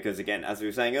think about. Because again, as we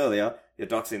were saying earlier, you're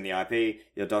doxing the IP,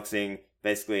 you're doxing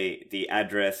basically the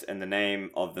address and the name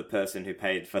of the person who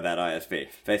paid for that ISP,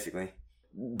 basically.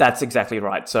 That's exactly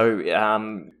right. So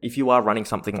if you are running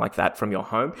something like that from your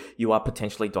home, you are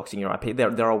potentially doxing your IP.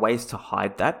 There are ways to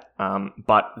hide that.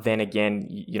 But then again,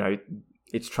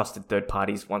 it's trusted third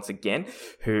parties once again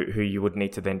who you would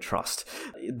need to then trust.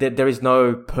 There is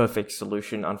no perfect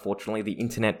solution, unfortunately. The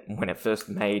internet, when it first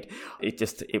made,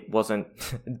 it wasn't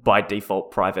by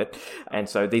default private. And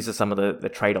so these are some of the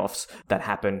trade-offs that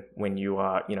happen when you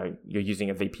are, you're using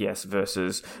a VPS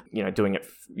versus, doing it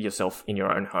yourself in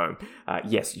your own home.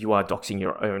 Yes, you are doxing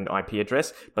your own IP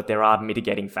address, but there are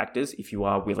mitigating factors if you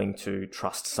are willing to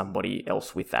trust somebody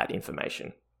else with that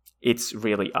information. It's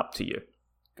really up to you.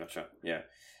 Gotcha. Yeah.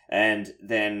 And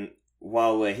then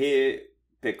while we're here,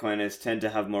 Bitcoiners tend to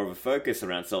have more of a focus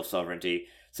around self-sovereignty.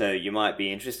 So you might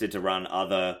be interested to run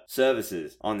other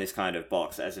services on this kind of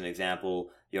box. As an example,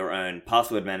 your own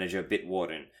password manager,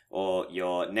 Bitwarden, or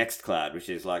your Nextcloud, which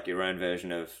is like your own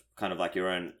version of kind of like your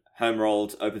own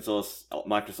home-rolled open source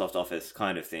Microsoft Office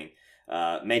kind of thing.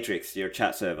 Matrix, your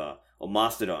chat server, or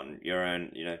Mastodon, your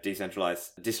own,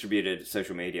 decentralized distributed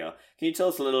social media. Can you tell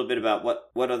us a little bit about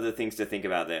what are the things to think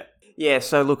about there? Yeah,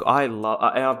 so look,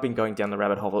 I've been going down the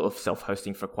rabbit hole of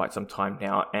self-hosting for quite some time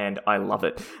now, and I love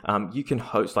it. You can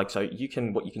host, what you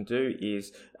can do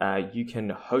is you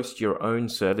can host your own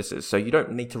services, so you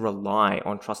don't need to rely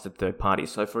on trusted third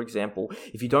parties. So for example,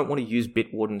 if you don't want to use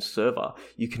Bitwarden's server,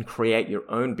 you can create your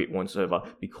own Bitwarden server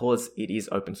because it is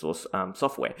open source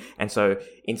software. And so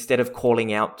instead of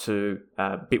calling out to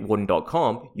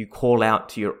bitwarden.com, you call out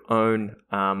to your own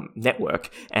network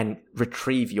and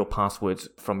retrieve your passwords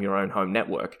from your own home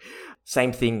network.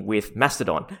 Same thing with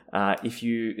Mastodon.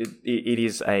 It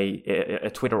is a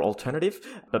Twitter alternative,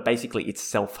 but basically it's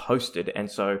self-hosted.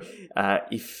 And so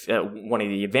if one of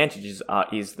the advantages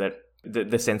is that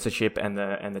the censorship and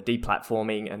the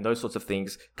deplatforming and those sorts of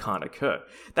things can't occur.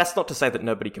 That's not to say that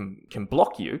nobody can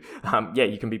block you.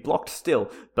 You can be blocked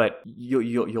still, but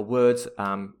your words,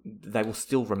 they will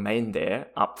still remain there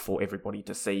up for everybody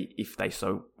to see if they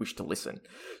so wish to listen.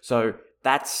 So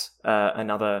that's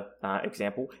another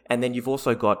example. And then you've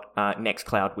also got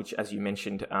Nextcloud, which, as you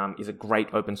mentioned, is a great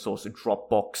open source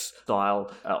Dropbox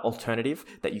style alternative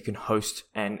that you can host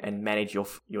and manage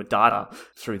your data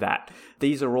through that.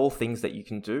 These are all things that you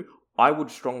can do. I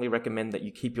would strongly recommend that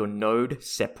you keep your node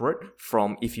separate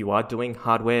from if you are doing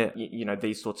hardware,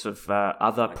 these sorts of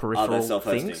other peripheral other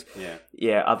self-hosting, things. yeah.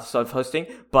 Yeah, other self-hosting.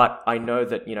 But I know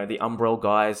that, the Umbrel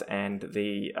guys and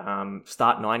the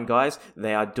Start9 guys,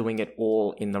 they are doing it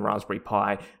all in the Raspberry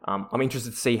Pi. I'm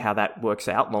interested to see how that works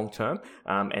out long term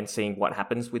and seeing what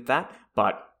happens with that.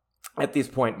 But at this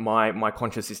point, my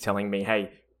conscience is telling me,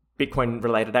 hey,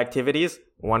 Bitcoin-related activities,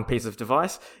 one piece of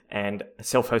device, and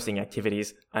self-hosting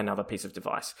activities, another piece of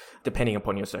device, depending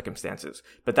upon your circumstances.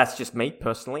 But that's just me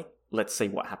personally. Let's see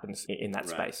what happens in that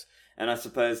space. And I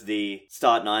suppose the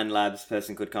Start9 Labs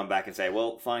person could come back and say,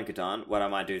 well, fine, Catan, what I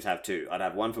might do is have two. I'd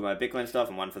have one for my Bitcoin stuff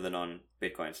and one for the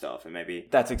non-Bitcoin stuff, and maybe...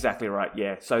 That's exactly right,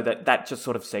 yeah. So that just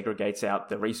sort of segregates out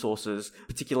the resources,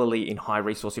 particularly in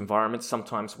high-resource environments.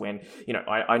 Sometimes when,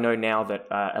 I know now that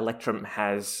Electrum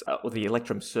has, or the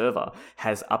Electrum server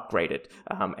has upgraded,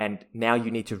 and now you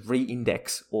need to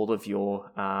re-index all of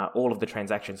the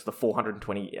transactions, the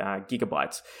 420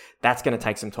 gigabytes. That's going to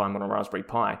take some time on a Raspberry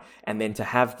Pi. And then to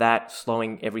have that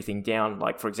slowing everything down,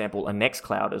 like, for example, a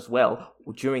Nextcloud as well,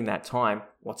 during that time,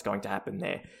 what's going to happen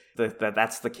there?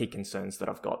 That's the key concerns that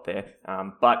I've got there.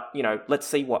 But, let's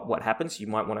see what happens. You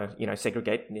might want to,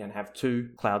 segregate and have two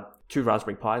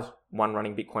Raspberry Pis, one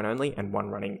running Bitcoin only and one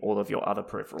running all of your other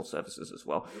peripheral services as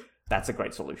well. That's a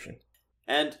great solution.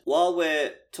 And while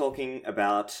we're talking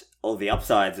about all the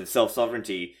upsides of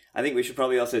self-sovereignty, I think we should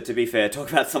probably also, to be fair,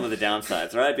 talk about some of the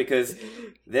downsides, right? Because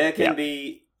there can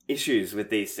be issues with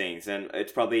these things, and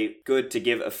it's probably good to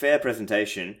give a fair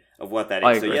presentation of what that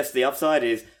is. So yes, the upside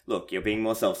is, look, you're being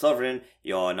more self-sovereign,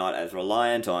 you're not as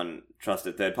reliant on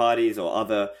trusted third parties or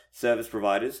other service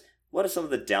providers. What are some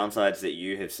of the downsides that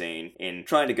you have seen in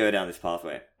trying to go down this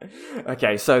pathway?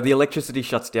 Okay, so the electricity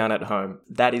shuts down at home.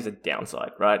 That is a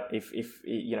downside, right? If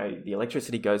the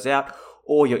electricity goes out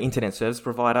or your internet service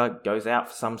provider goes out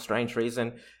for some strange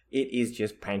reason, it is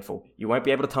just painful. You won't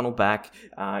be able to tunnel back.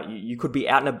 You could be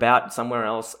out and about somewhere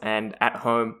else, and at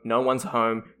home, no one's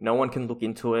home, no one can look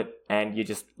into it, and you're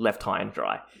just left high and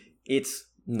dry. It's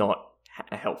not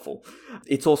helpful.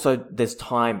 It's also, there's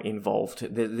time involved.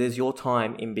 There's your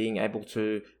time in being able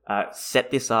to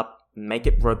set this up, make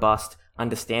it robust,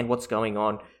 understand what's going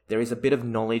on. There is a bit of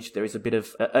knowledge, there is a bit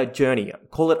of a journey,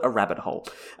 call it a rabbit hole,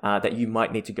 that you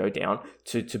might need to go down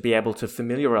to be able to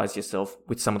familiarize yourself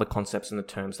with some of the concepts and the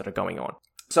terms that are going on.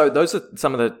 So those are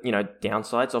some of the,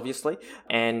 downsides, obviously.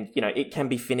 And, it can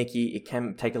be finicky, it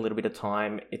can take a little bit of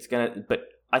time. But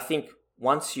I think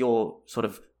once you're sort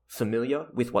of familiar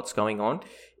with what's going on,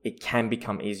 it can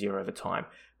become easier over time.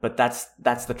 But that's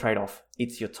the trade-off.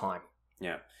 It's your time.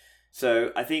 Yeah.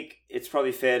 So I think it's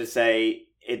probably fair to say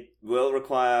it will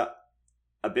require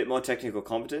a bit more technical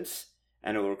competence,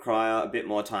 and it will require a bit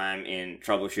more time in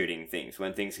troubleshooting things.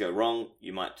 When things go wrong,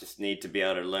 you might just need to be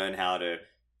able to learn how to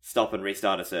stop and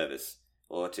restart a service,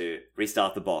 or to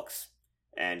restart the box.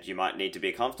 And you might need to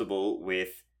be comfortable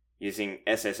with using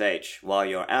SSH while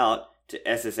you're out to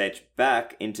SSH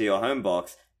back into your home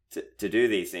box to do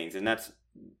these things. And that's,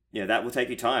 that will take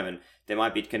you time, and there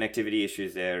might be connectivity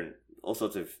issues there and all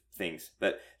sorts of things.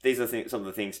 But these are some of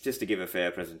the things, just to give a fair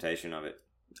presentation of it.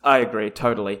 I agree,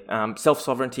 totally.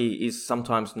 Self-sovereignty is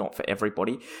sometimes not for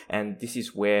everybody, and this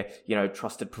is where,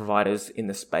 trusted providers in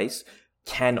the space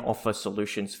can offer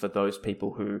solutions for those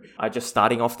people who are just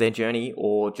starting off their journey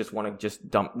or just want to just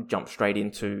jump straight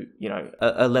into,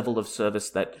 a level of service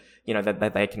that,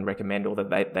 that they can recommend or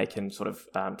that they can sort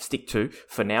of stick to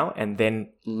for now, and then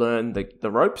learn the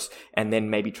ropes and then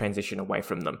maybe transition away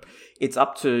from them. It's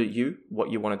up to you what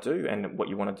you want to do and what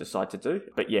you want to decide to do.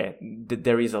 But yeah,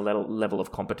 there is a level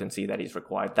of competency that is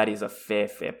required. That is a fair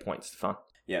point, Stefan.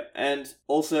 Yeah, and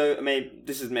also,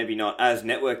 this is maybe not as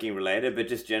networking related, but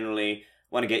just generally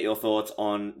want to get your thoughts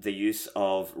on the use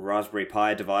of Raspberry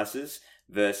Pi devices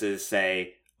versus,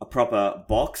 say, a proper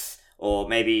box, or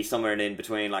maybe somewhere in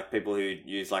between, like people who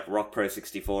use like Rock Pro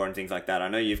 64 and things like that. I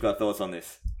know you've got thoughts on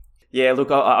this. Yeah,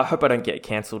 look, I hope I don't get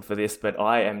cancelled for this, but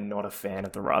I am not a fan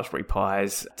of the Raspberry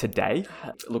Pis today.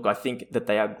 Look, I think that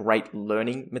they are great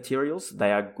learning materials.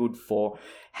 They are good for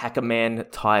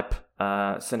hackerman type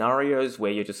scenarios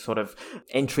where you're just sort of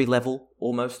entry level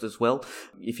almost as well.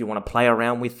 If you want to play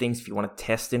around with things, if you want to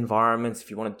test environments,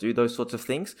 if you want to do those sorts of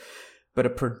things. But a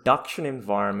production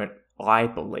environment, I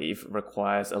believe,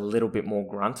 requires a little bit more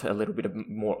grunt, a little bit of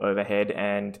more overhead.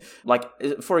 And like,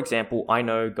 for example, I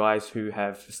know guys who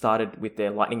have started with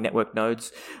their Lightning Network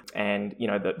nodes, and,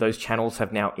 those channels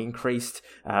have now increased.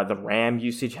 The RAM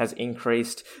usage has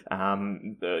increased.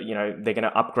 They're going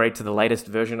to upgrade to the latest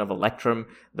version of Electrum.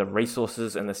 The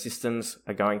resources and the systems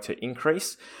are going to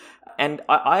increase. And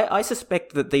I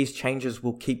suspect that these changes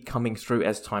will keep coming through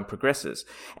as time progresses.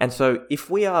 And so if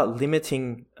we are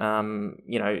limiting,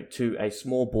 to a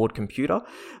small board computer,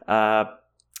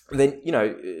 then,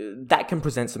 that can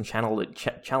present some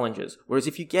challenges. Whereas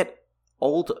if you get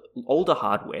older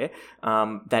hardware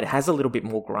that has a little bit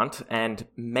more grunt and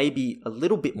maybe a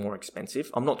little bit more expensive,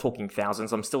 I'm not talking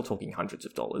thousands, I'm still talking hundreds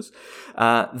of dollars,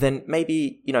 then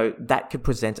maybe, that could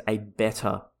present a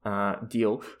better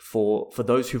deal for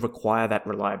those who require that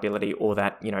reliability or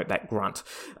that, that grunt.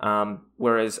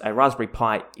 Whereas a Raspberry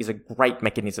Pi is a great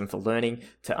mechanism for learning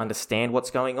to understand what's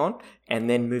going on, and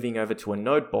then moving over to a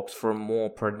node box for a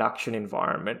more production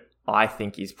environment, I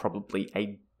think is probably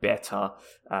a better,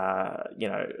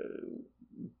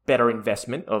 better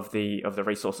investment of the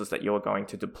resources that you're going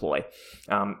to deploy.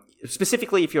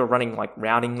 Specifically, if you're running like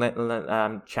routing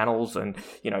channels and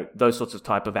those sorts of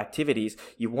type of activities,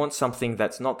 you want something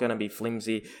that's not going to be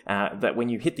flimsy. That when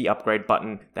you hit the upgrade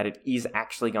button, that it is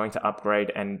actually going to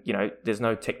upgrade, and there's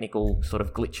no technical sort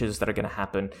of glitches that are going to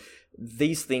happen.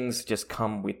 These things just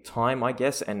come with time, I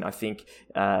guess, and I think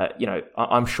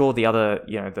I'm sure the other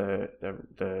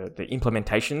the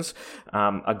implementations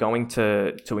are going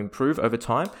to improve over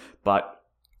time, but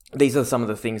these are some of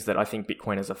the things that I think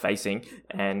Bitcoiners are facing,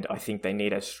 and I think they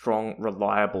need a strong,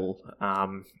 reliable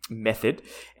method.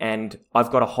 And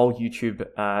I've got a whole YouTube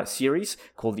series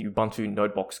called the Ubuntu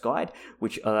Nodebox Guide,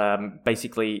 which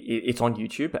basically it's on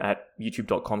YouTube at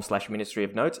youtube.com/Ministry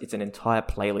of Nodes. It's an entire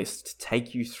playlist to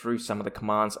take you through some of the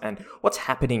commands and what's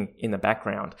happening in the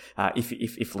background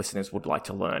if listeners would like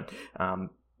to learn.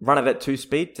 Run it at 2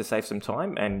 speed to save some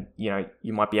time, and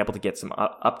you might be able to get some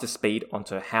up to speed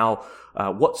onto how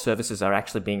what services are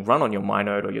actually being run on your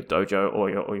MyNode or your Dojo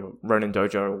or your Ronin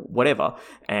Dojo or whatever,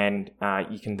 and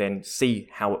you can then see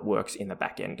how it works in the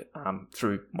back end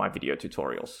through my video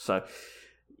tutorials. So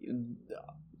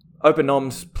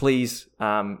OpenNoms, please,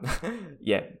 don't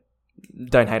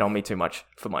hate on me too much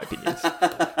for my opinions.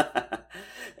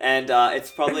 And it's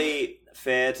probably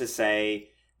fair to say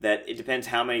that it depends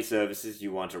how many services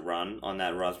you want to run on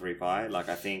that Raspberry Pi. Like,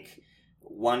 I think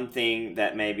one thing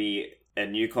that maybe a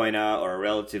new coiner or a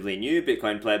relatively new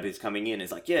Bitcoin pleb who's coming in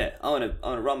is like, I want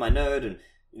to run my node, and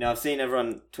I've seen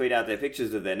everyone tweet out their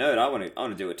pictures of their node. I want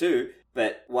to do it too.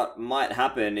 But what might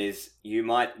happen is you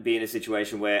might be in a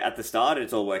situation where at the start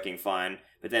it's all working fine,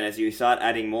 but then as you start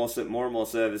adding more and more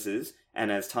services,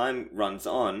 and as time runs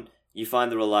on, you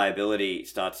find the reliability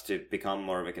starts to become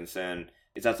more of a concern.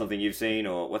 Is that something you've seen,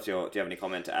 or do you have any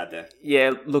comment to add there?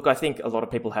 Yeah, look, I think a lot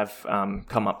of people have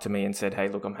come up to me and said, hey,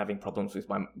 look, I'm having problems with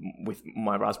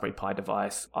my Raspberry Pi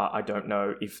device. I don't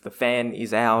know if the fan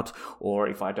is out, or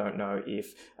if I don't know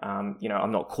if, I'm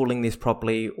not cooling this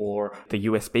properly, or the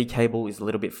USB cable is a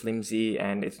little bit flimsy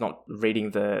and it's not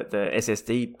reading the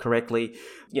SSD correctly.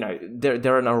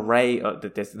 There are an array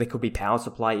there could be power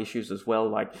supply issues as well.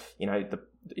 Like,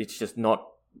 it's just not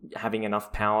having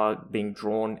enough power being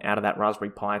drawn out of that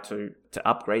Raspberry Pi to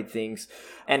upgrade things.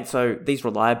 And so these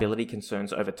reliability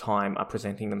concerns over time are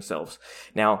presenting themselves.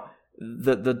 Now,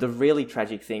 the really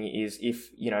tragic thing is if,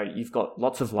 you've got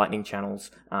lots of Lightning channels,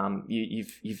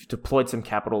 you've deployed some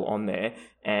capital on there,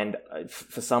 and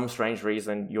for some strange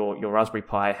reason, your Raspberry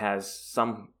Pi has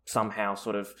somehow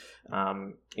sort of,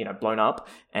 blown up,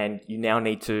 and you now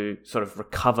need to sort of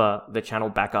recover the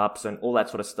channel backups and all that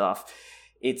sort of stuff.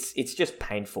 It's just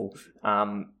painful.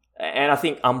 And I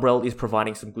think Umbrel is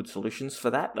providing some good solutions for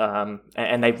that.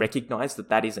 And they recognize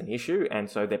that is an issue. And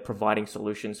so they're providing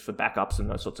solutions for backups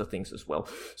and those sorts of things as well.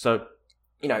 So,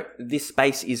 this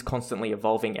space is constantly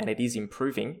evolving and it is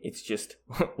improving. It's just,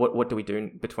 what do we do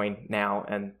between now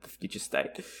and the future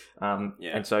state?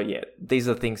 And so, these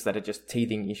are things that are just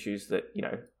teething issues that,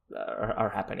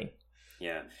 are happening.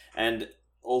 Yeah. And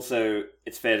also,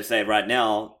 it's fair to say right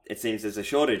now, it seems there's a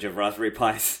shortage of Raspberry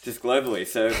Pis just globally.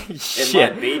 So it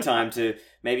might be time to,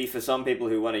 maybe for some people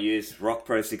who want to use Rock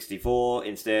Pro 64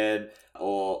 instead,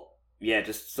 or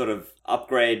just sort of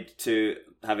upgrade to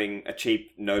having a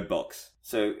cheap node box.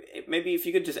 So maybe if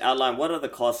you could just outline, what are the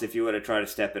costs if you were to try to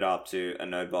step it up to a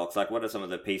node box? Like, what are some of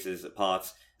the pieces,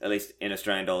 parts, at least in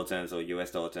Australian dollar terms or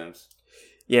US dollar terms?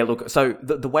 Yeah, look, so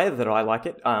the way that I like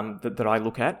it, that I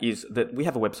look at, is that we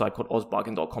have a website called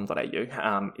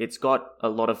ozbargain.com.au. It's got a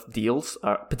lot of deals,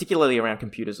 particularly around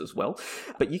computers as well.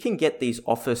 But you can get these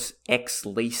Office X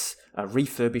lease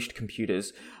refurbished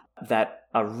computers that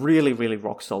are really, really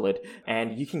rock solid,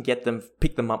 and you can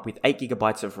pick them up with 8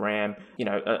 gigabytes of RAM,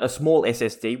 a small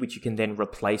SSD, which you can then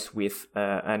replace with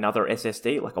another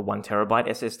SSD, like a 1 terabyte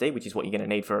SSD, which is what you're going to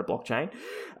need for a blockchain.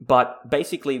 But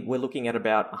basically, we're looking at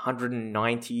about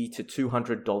 $190 to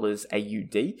 $200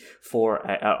 AUD for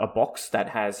a box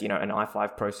that has, an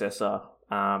i5 processor,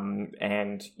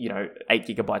 and 8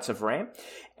 gigabytes of RAM,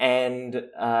 and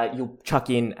you'll chuck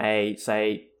in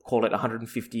call it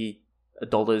 $150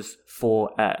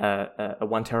 for a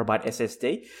 1 terabyte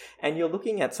SSD, and you're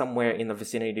looking at somewhere in the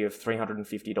vicinity of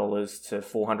 $350 to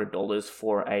 $400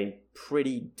 for a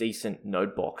pretty decent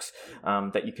node box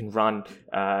that you can run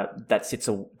that sits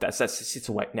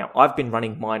away. Now, I've been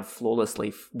running mine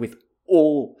flawlessly with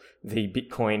all the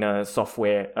Bitcoin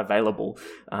software available.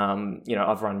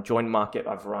 I've run Join Market,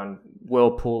 I've run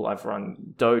Whirlpool, I've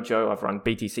run Dojo, I've run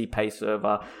BTC Pay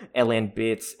Server, LN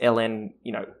Bits, LN,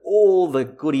 all the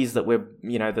goodies that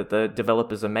that the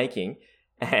developers are making.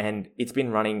 And it's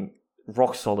been running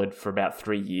rock solid for about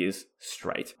 3 years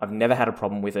straight. I've never had a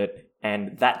problem with it.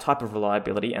 And that type of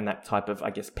reliability and that type of,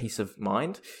 peace of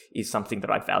mind is something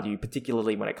that I value,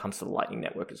 particularly when it comes to the Lightning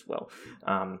Network as well.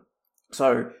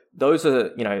 So those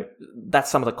are, that's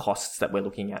some of the costs that we're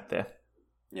looking at there.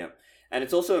 Yeah. And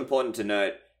it's also important to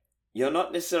note, you're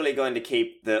not necessarily going to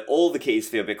keep all the keys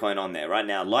for your Bitcoin on there. Right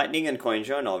now, Lightning and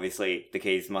CoinJoin, obviously, the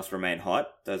keys must remain hot.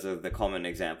 Those are the common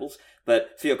examples.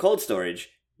 But for your cold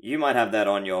storage, you might have that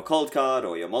on your cold card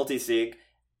or your multi-sig,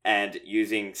 and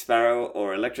using Sparrow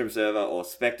or Electrum Server or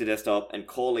Spectre Desktop and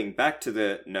calling back to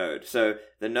the node. So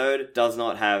the node does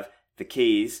not have the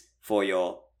keys for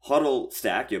your HODL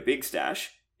stack, your big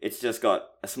stash. It's just got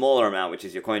a smaller amount, which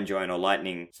is your CoinJoin or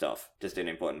Lightning stuff. Just an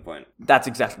important point. That's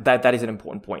exactly, that is an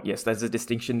important point. Yes, there's a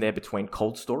distinction there between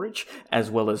cold storage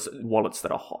as well as wallets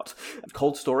that are hot.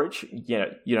 Cold storage,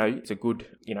 it's a good,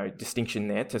 distinction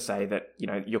there to say that,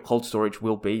 your cold storage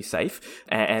will be safe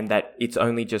and that it's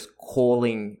only just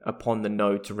calling upon the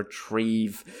node to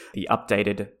retrieve the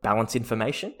updated balance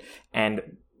information,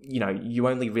 and you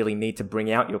only really need to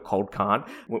bring out your cold card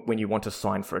when you want to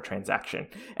sign for a transaction.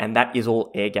 And that is all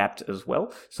air-gapped as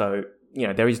well. So,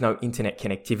 there is no internet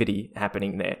connectivity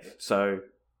happening there. So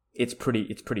it's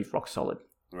pretty rock solid.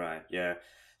 Right, yeah.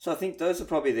 So I think those are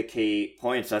probably the key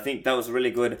points. I think that was a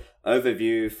really good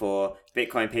overview for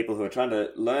Bitcoin people who are trying to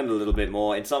learn a little bit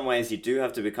more. In some ways, you do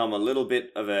have to become a little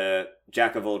bit of a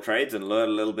jack of all trades and learn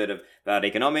a little bit about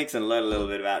economics and learn a little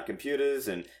bit about computers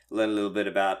and learn a little bit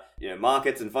about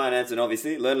markets and finance, and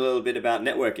obviously learn a little bit about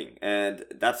networking. And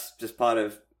that's just part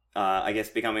of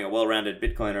becoming a well-rounded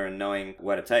Bitcoiner and knowing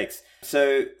what it takes.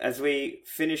 So as we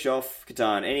finish off,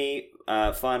 Ketan, any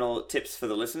final tips for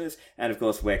the listeners? And of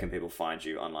course, where can people find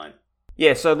you online?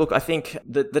 Yeah, so look, I think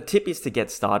the tip is to get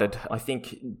started. I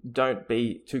think don't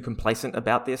be too complacent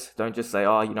about this. Don't just say,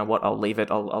 oh, you know what, I'll leave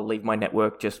it. I'll leave my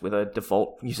network just with a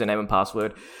default username and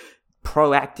password.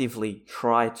 Proactively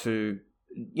try to,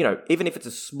 even if it's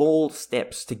a small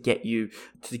steps to get you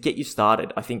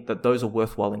started, I think that those are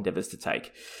worthwhile endeavors to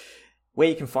take. Where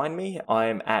you can find me,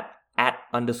 I'm at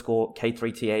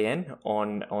 @_K3TAN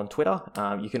on Twitter.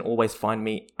 You can always find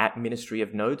me at Ministry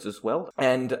of Nodes as well.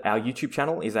 And our YouTube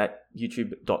channel is at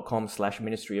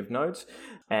youtube.com/Ministry of Nodes,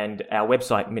 and our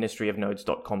website,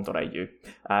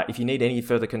 ministryofnodes.com.au. If you need any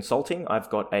further consulting, I've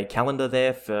got a calendar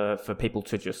there for people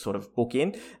to just sort of book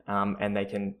in, and they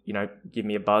can, give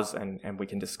me a buzz and we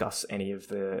can discuss any of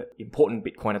the important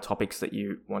Bitcoiner topics that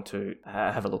you want to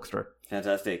have a look through.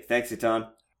 Fantastic. Thanks, Ketan.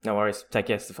 No worries. Take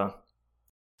care, Stefan.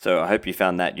 So I hope you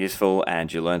found that useful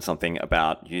and you learned something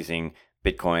about using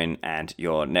Bitcoin and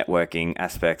your networking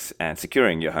aspects and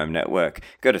securing your home network.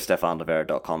 Go to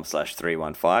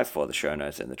stefanlivera.com/315 for the show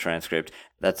notes and the transcript.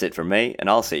 That's it from me, and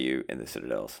I'll see you in the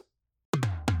Citadels.